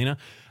Thumbelina,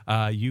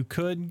 you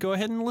could go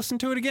ahead and listen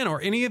to it again, or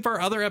any of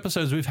our other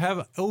episodes. We've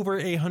have over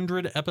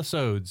 100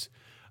 episodes.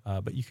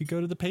 But you could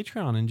go to the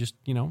Patreon and just,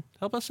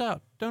 help us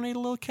out. Donate a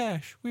little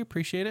cash. We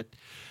appreciate it.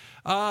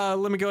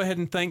 Let me go ahead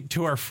and thank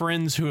to our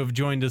friends who have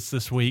joined us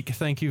this week.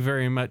 Thank you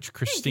very much,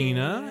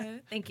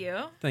 Christina. Thank you.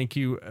 Thank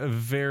you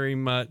very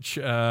much,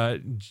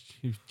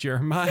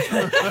 Jeremiah.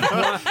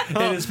 It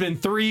has been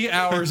 3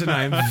 hours and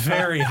I am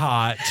very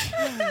hot.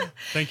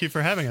 Thank you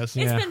for having us.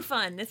 It's been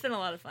fun. It's been a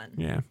lot of fun.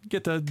 Yeah.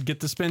 Get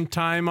to spend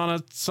time on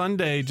a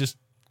Sunday just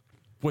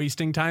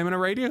wasting time in a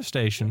radio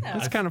station.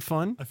 That's kind of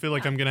fun. I feel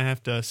like I'm going to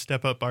have to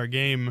step up our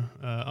game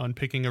on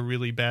picking a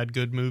really bad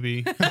good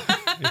movie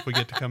if we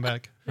get to come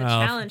back. The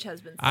challenge has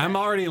been set. I'm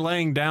already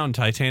laying down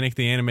Titanic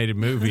the animated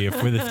movie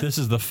if this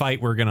is the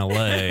fight we're going to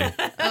lay.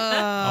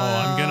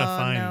 I'm going to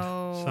find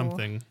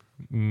something.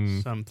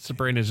 Something.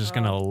 Sabrina's just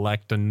going to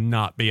elect to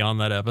not be on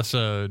that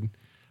episode.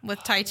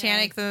 With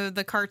Titanic,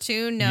 the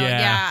cartoon? No, Yeah.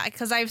 yeah,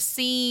 because I've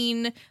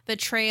seen the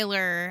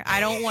trailer. I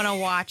don't want to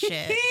watch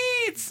it.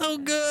 It's so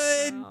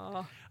good.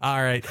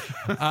 All right.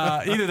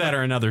 Either that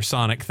or another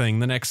Sonic thing.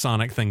 The next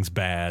Sonic thing's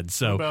bad.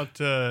 So What about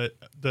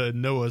the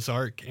Noah's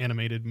Ark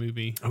animated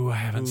movie? Oh, I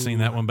haven't seen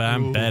that one, but I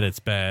bet it's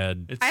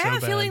bad. It's I so have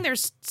a bad. feeling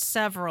there's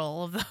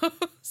several of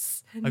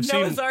those.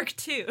 Noah's Ark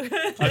 2.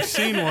 I've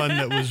seen one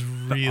that was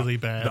really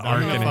bad. the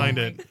I'm going to Arkening. find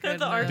it.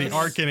 The Ark. The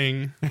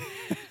Arkening.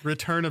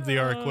 Return of the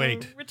Ark.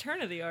 Wait.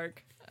 Return of the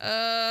Ark.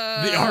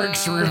 The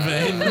Ark's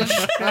Revenge.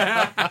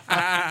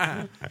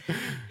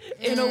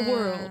 In a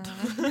world.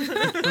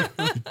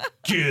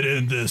 Get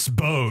in this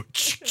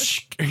boat.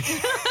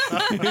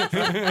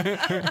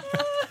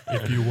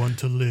 If you want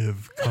to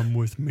live, come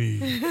with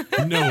me.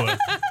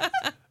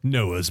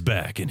 Noah's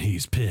back and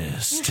he's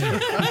pissed.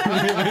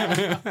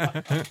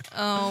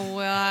 Oh,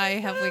 why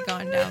have we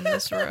gone down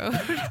this road?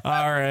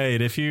 All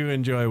right. If you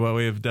enjoy what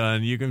we have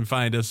done, you can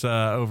find us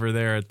over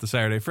there at the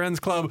Saturday Friends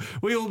Club.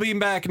 We will be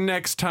back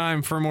next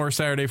time for more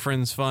Saturday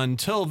Friends fun.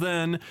 Till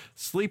then,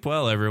 sleep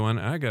well, everyone.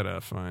 I got to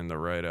find the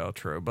right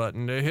outro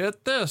button to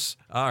hit this.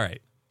 All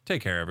right.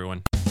 Take care,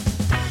 everyone.